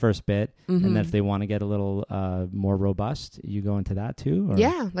first bit. And then if they want to get a little more robust, you go into that too? Or?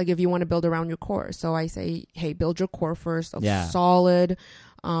 Yeah. Like if you want to build around your core. So I say, hey, build your core first of solid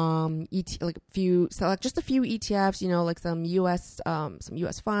just a few ETFs, like some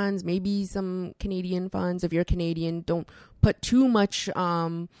US funds, maybe some Canadian funds. If you're Canadian, don't put too much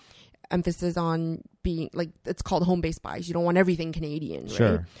emphasis on being like, it's called home-based buys. You don't want everything Canadian,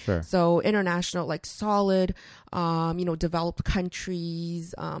 right? Sure. So international, like solid, developed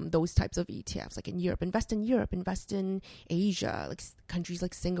countries, those types of ETFs, like in Europe, invest in Asia, like countries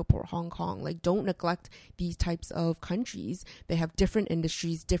like Singapore, Hong Kong. Like, don't neglect these types of countries. They have different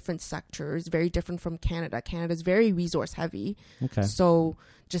industries, different sectors, very different from Canada. Canada's very resource heavy. Okay. So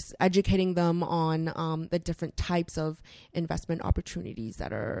just educating them on the different types of investment opportunities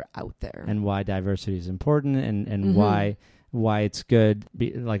that are out there. And why diversity is important, and why it's good.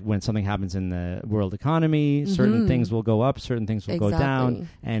 Like when something happens in the world economy, certain things will go up, certain things will go down.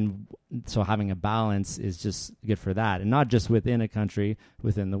 And so having a balance is just good for that. And not just within a country,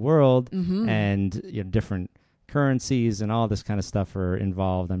 within the world, and different currencies and all this kind of stuff are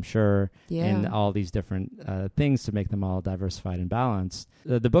involved, I'm sure, in all these different things to make them all diversified and balanced.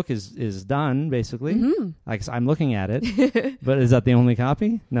 The book is done, basically. Like, I'm looking at it, but is that the only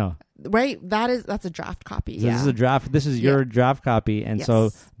copy? No. Right, that's a draft copy. So this is a draft. This is your draft copy, and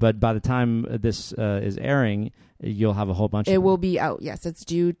so. But by the time this is airing, you'll have a whole bunch. It will be out. Yes, it's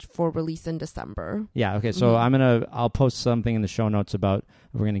due for release in December. Yeah. Okay. So I'll post something in the show notes about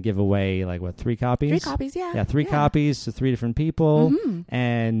we're gonna give away 3 copies. 3 copies. Yeah. Yeah. 3 copies to 3 different people,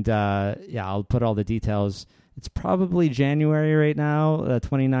 and I'll put all the details. It's probably January right now,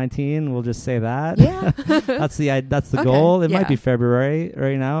 2019. We'll just say that. Yeah. That's the goal. It might be February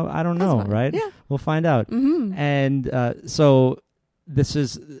right now. I don't know, right? Yeah. We'll find out. And so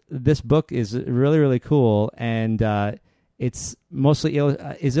this book is really, really cool. And it's mostly,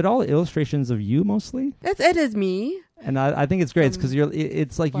 is it all illustrations of you mostly? It is me. And I think it's great. It's because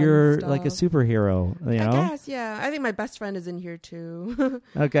it's like you're stuff. Like a superhero, you know? I guess, yeah. I think my best friend is in here too.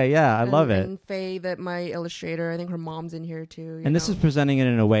 Okay, yeah, I love it. And Faye, that my illustrator, I think her mom's in here too. And this is presenting it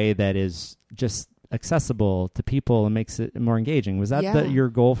in a way that is just accessible to people and makes it more engaging. Was that your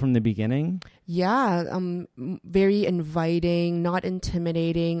goal from the beginning? Yeah, very inviting, not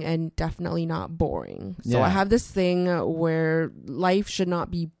intimidating, and definitely not boring. So I have this thing where life should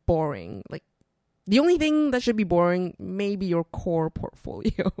not be boring. Like, the only thing that should be boring, maybe your core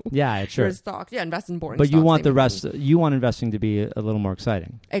portfolio. Yeah, sure. Your stocks. Yeah, invest in boring but stocks. But you want the rest, you want investing to be a little more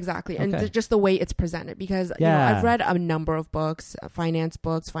exciting. Exactly. And just the way it's presented. Because I've read a number of books, finance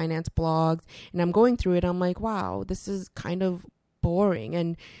blogs, and I'm going through it. I'm like, wow, this is kind of boring.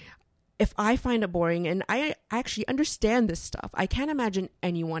 And if I find it boring, and I actually understand this stuff, I can't imagine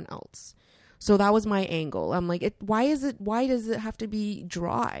anyone else. So that was my angle. I'm like, why does it have to be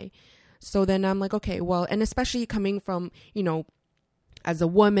dry? So then I'm like, okay, well, and especially coming from, as a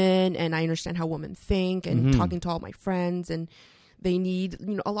woman, and I understand how women think, and talking to all my friends, and they need,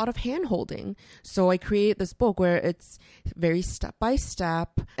 a lot of hand holding. So I created this book where it's very step by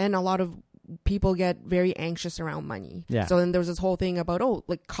step, and a lot of people get very anxious around money. Yeah. So then there was this whole thing about,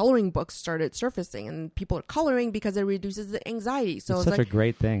 coloring books started surfacing, and people are coloring because it reduces the anxiety. So it's such a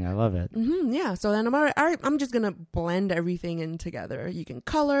great thing. I love it. Yeah. So then I'm just going to blend everything in together. You can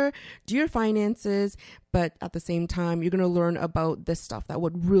color, do your finances, but at the same time, you're going to learn about this stuff that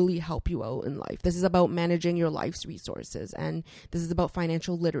would really help you out in life. This is about managing your life's resources, and this is about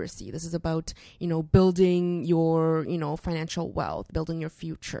financial literacy. This is about, building your, financial wealth, building your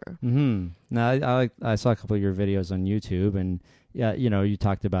future. Now, I saw a couple of your videos on YouTube, and you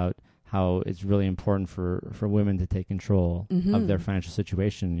talked about how it's really important for women to take control of their financial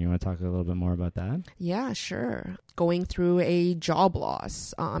situation. You want to talk a little bit more about that? Yeah, sure. Going through a job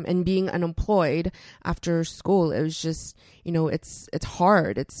loss and being unemployed after school, it was just, it's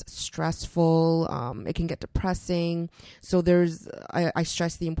hard. It's stressful. It can get depressing. So I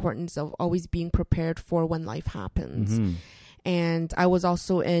stress the importance of always being prepared for when life happens. And I was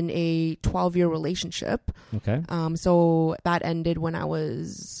also in a 12-year relationship. Okay. So that ended when I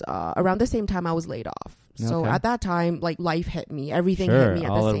was around the same time I was laid off. So at that time, life hit me. Everything hit me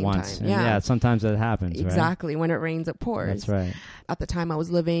at the same time. Yeah, sometimes that happens. Exactly. Right? When it rains, it pours. That's right. At the time, I was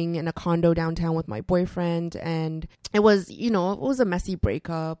living in a condo downtown with my boyfriend, and it was, it was a messy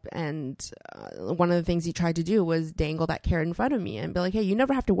breakup. And one of the things he tried to do was dangle that carrot in front of me and be like, "Hey, you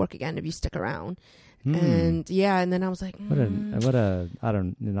never have to work again if you stick around." And and then I was like, I'm not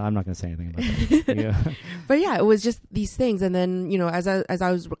going to say anything about that. But yeah, it was just these things. And then, as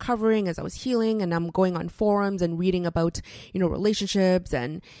I was recovering, as I was healing, and I'm going on forums and reading about, relationships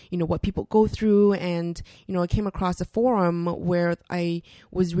and, what people go through. And, I came across a forum where I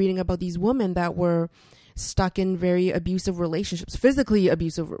was reading about these women that were stuck in very abusive relationships, physically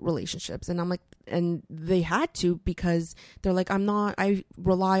abusive relationships. And I'm like, and they had to, because they're like, I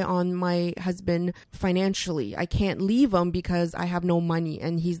rely on my husband financially. I can't leave him because I have no money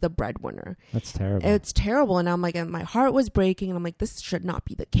and he's the breadwinner. That's terrible. It's terrible. And I'm like, and my heart was breaking, and I'm like, this should not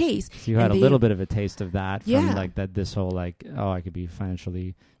be the case. So you had a little bit of a taste of that from like this whole like, oh, I could be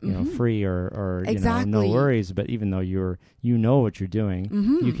financially, free or exactly. no worries. But even though you know what you're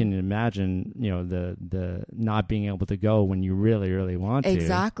doing, you can imagine, the not being able to go when you really, really want to.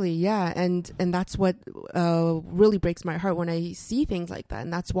 Exactly. Yeah. And that's what really breaks my heart when I see things like that.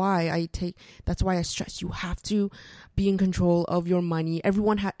 And that's why I stress, you have to be in control of your money.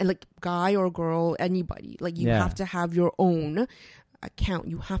 Everyone like guy or girl, anybody, like you have to have your own account.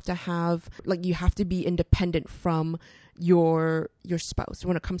 You have to be independent from your spouse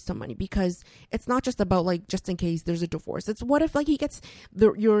when it comes to money, because it's not just about like, just in case there's a divorce. It's what if like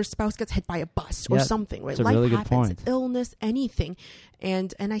your spouse gets hit by a bus or something, right? That's a really good point. Illness, anything.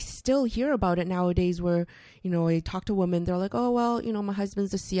 And I still hear about it nowadays where, I talk to women, they're like, oh, well, my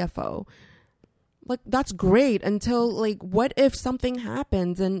husband's the CFO. Like, that's great until like, what if something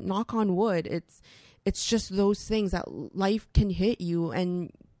happens, and knock on wood, it's just those things that life can hit you,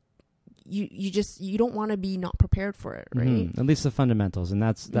 and you don't want to be not prepared for it, right? At least the fundamentals, and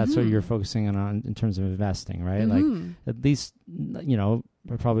that's what you're focusing on in terms of investing, right? Like, at least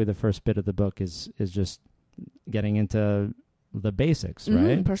probably the first bit of the book is just getting into the basics,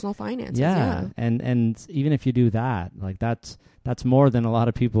 right? Personal finances, yeah. And even if you do that, like that's more than a lot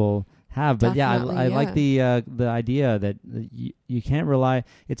of people have. But I like the idea that you can't rely.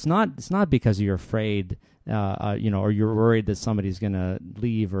 It's not because you're afraid, or you're worried that somebody's gonna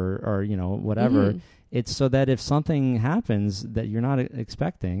leave or whatever. It's so that if something happens that you're not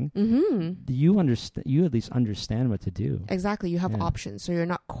expecting, you at least understand what to do. Exactly. You have options, so you're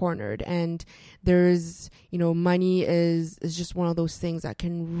not cornered. And there's, money is just one of those things that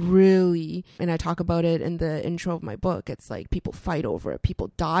can really, and I talk about it in the intro of my book, it's like people fight over it,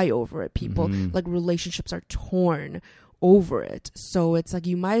 people die over it, people like relationships are torn over it. So it's like,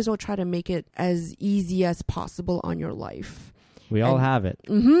 you might as well try to make it as easy as possible on your life. We all have it.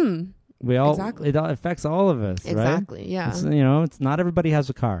 We all, it affects all of us, exactly, right? Yeah. It's, it's not everybody has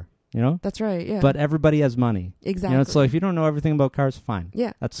a car, That's right, yeah. But everybody has money. Exactly. So if you don't know everything about cars, fine.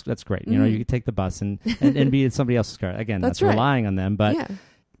 Yeah. That's great. You can take the bus and be in somebody else's car. Again, that's right. Relying on them.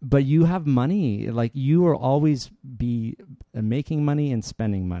 But you have money. Like, you will always be making money and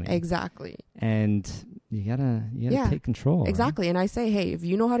spending money. Exactly. And you gotta take control. Exactly. Right? And I say, hey, if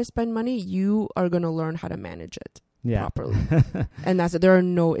you know how to spend money, you are going to learn how to manage it. Properly. And that's it. There are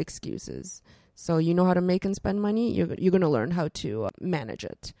no excuses. So you know how to make and spend money, you're going to learn how to manage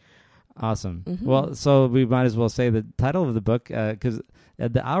it. Awesome. Well, so we might as well say the title of the book, because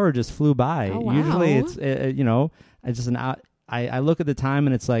the hour just flew by. Oh, wow. Usually it's it's just an hour. I look at the time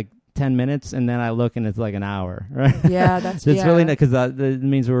and it's like 10 minutes, and then I look and it's like an hour, right? Yeah, that's really because that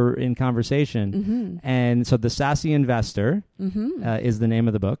means we're in conversation. And so The Sassy Investor is the name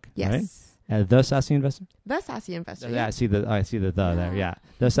of the book. Yes. Right? The Sassy Investor? The Sassy Investor. Yeah, I see the there. Yeah.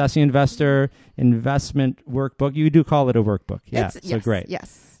 The Sassy Investor Investment Workbook. You do call it a workbook. Yeah. Great.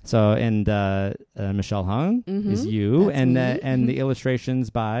 Yes. So, and Michelle Hung is you, and the illustrations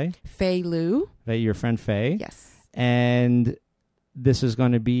by Fei Lu. Your friend Fei. Yes. And this is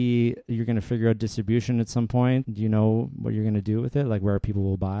going to be, you're going to figure out distribution at some point. Do you know what you're going to do with it? Like where people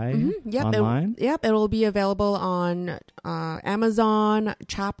will buy online? It will be available on Amazon,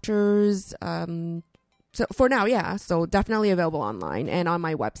 Chapters. So for now, yeah. So definitely available online and on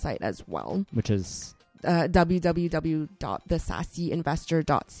my website as well. Which is?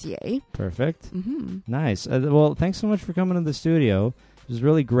 www.thesassyinvestor.ca. Perfect. Nice. Well, thanks so much for coming to the studio. It was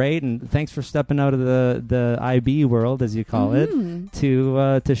really great, and thanks for stepping out of the IB world, as you call it,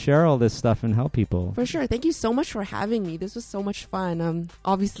 to share all this stuff and help people. For sure. Thank you so much for having me. This was so much fun.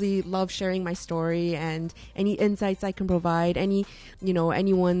 Obviously love sharing my story and any insights I can provide,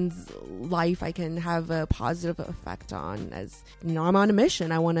 anyone's life I can have a positive effect on. As I'm on a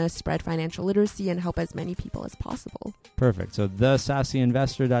mission. I want to spread financial literacy and help as many people as possible. Perfect. So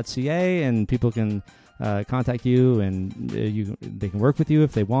thesassyinvestor.ca, and people can contact you, and they can work with you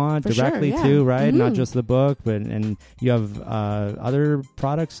if they want directly too, right? Not just the book, and you have other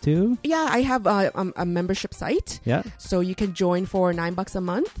products too. Yeah, I have a membership site. Yeah, so you can join for $9 a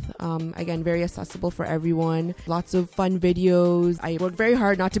month. Again, very accessible for everyone. Lots of fun videos. I work very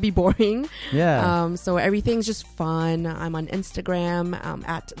hard not to be boring. Yeah. So everything's just fun. I'm on Instagram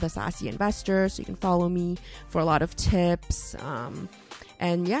at The Sassy Investor, so you can follow me for a lot of tips.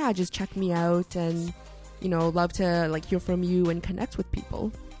 And yeah, just check me out, and love to hear from you and connect with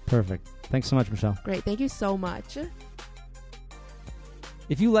people. Perfect. Thanks so much, Michelle. Great. Thank you so much.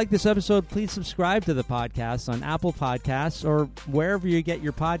 If you like this episode, please subscribe to the podcast on Apple Podcasts or wherever you get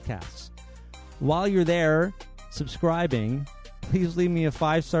your podcasts. While you're there subscribing, please leave me a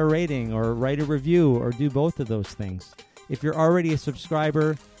 5-star rating or write a review or do both of those things. If you're already a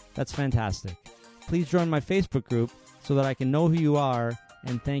subscriber, that's fantastic. Please join my Facebook group so that I can know who you are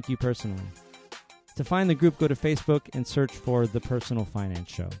and thank you personally. To find the group, go to Facebook and search for The Personal Finance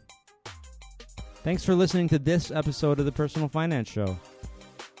Show. Thanks for listening to this episode of The Personal Finance Show.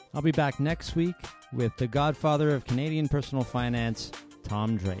 I'll be back next week with the godfather of Canadian personal finance,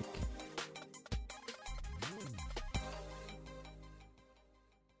 Tom Drake.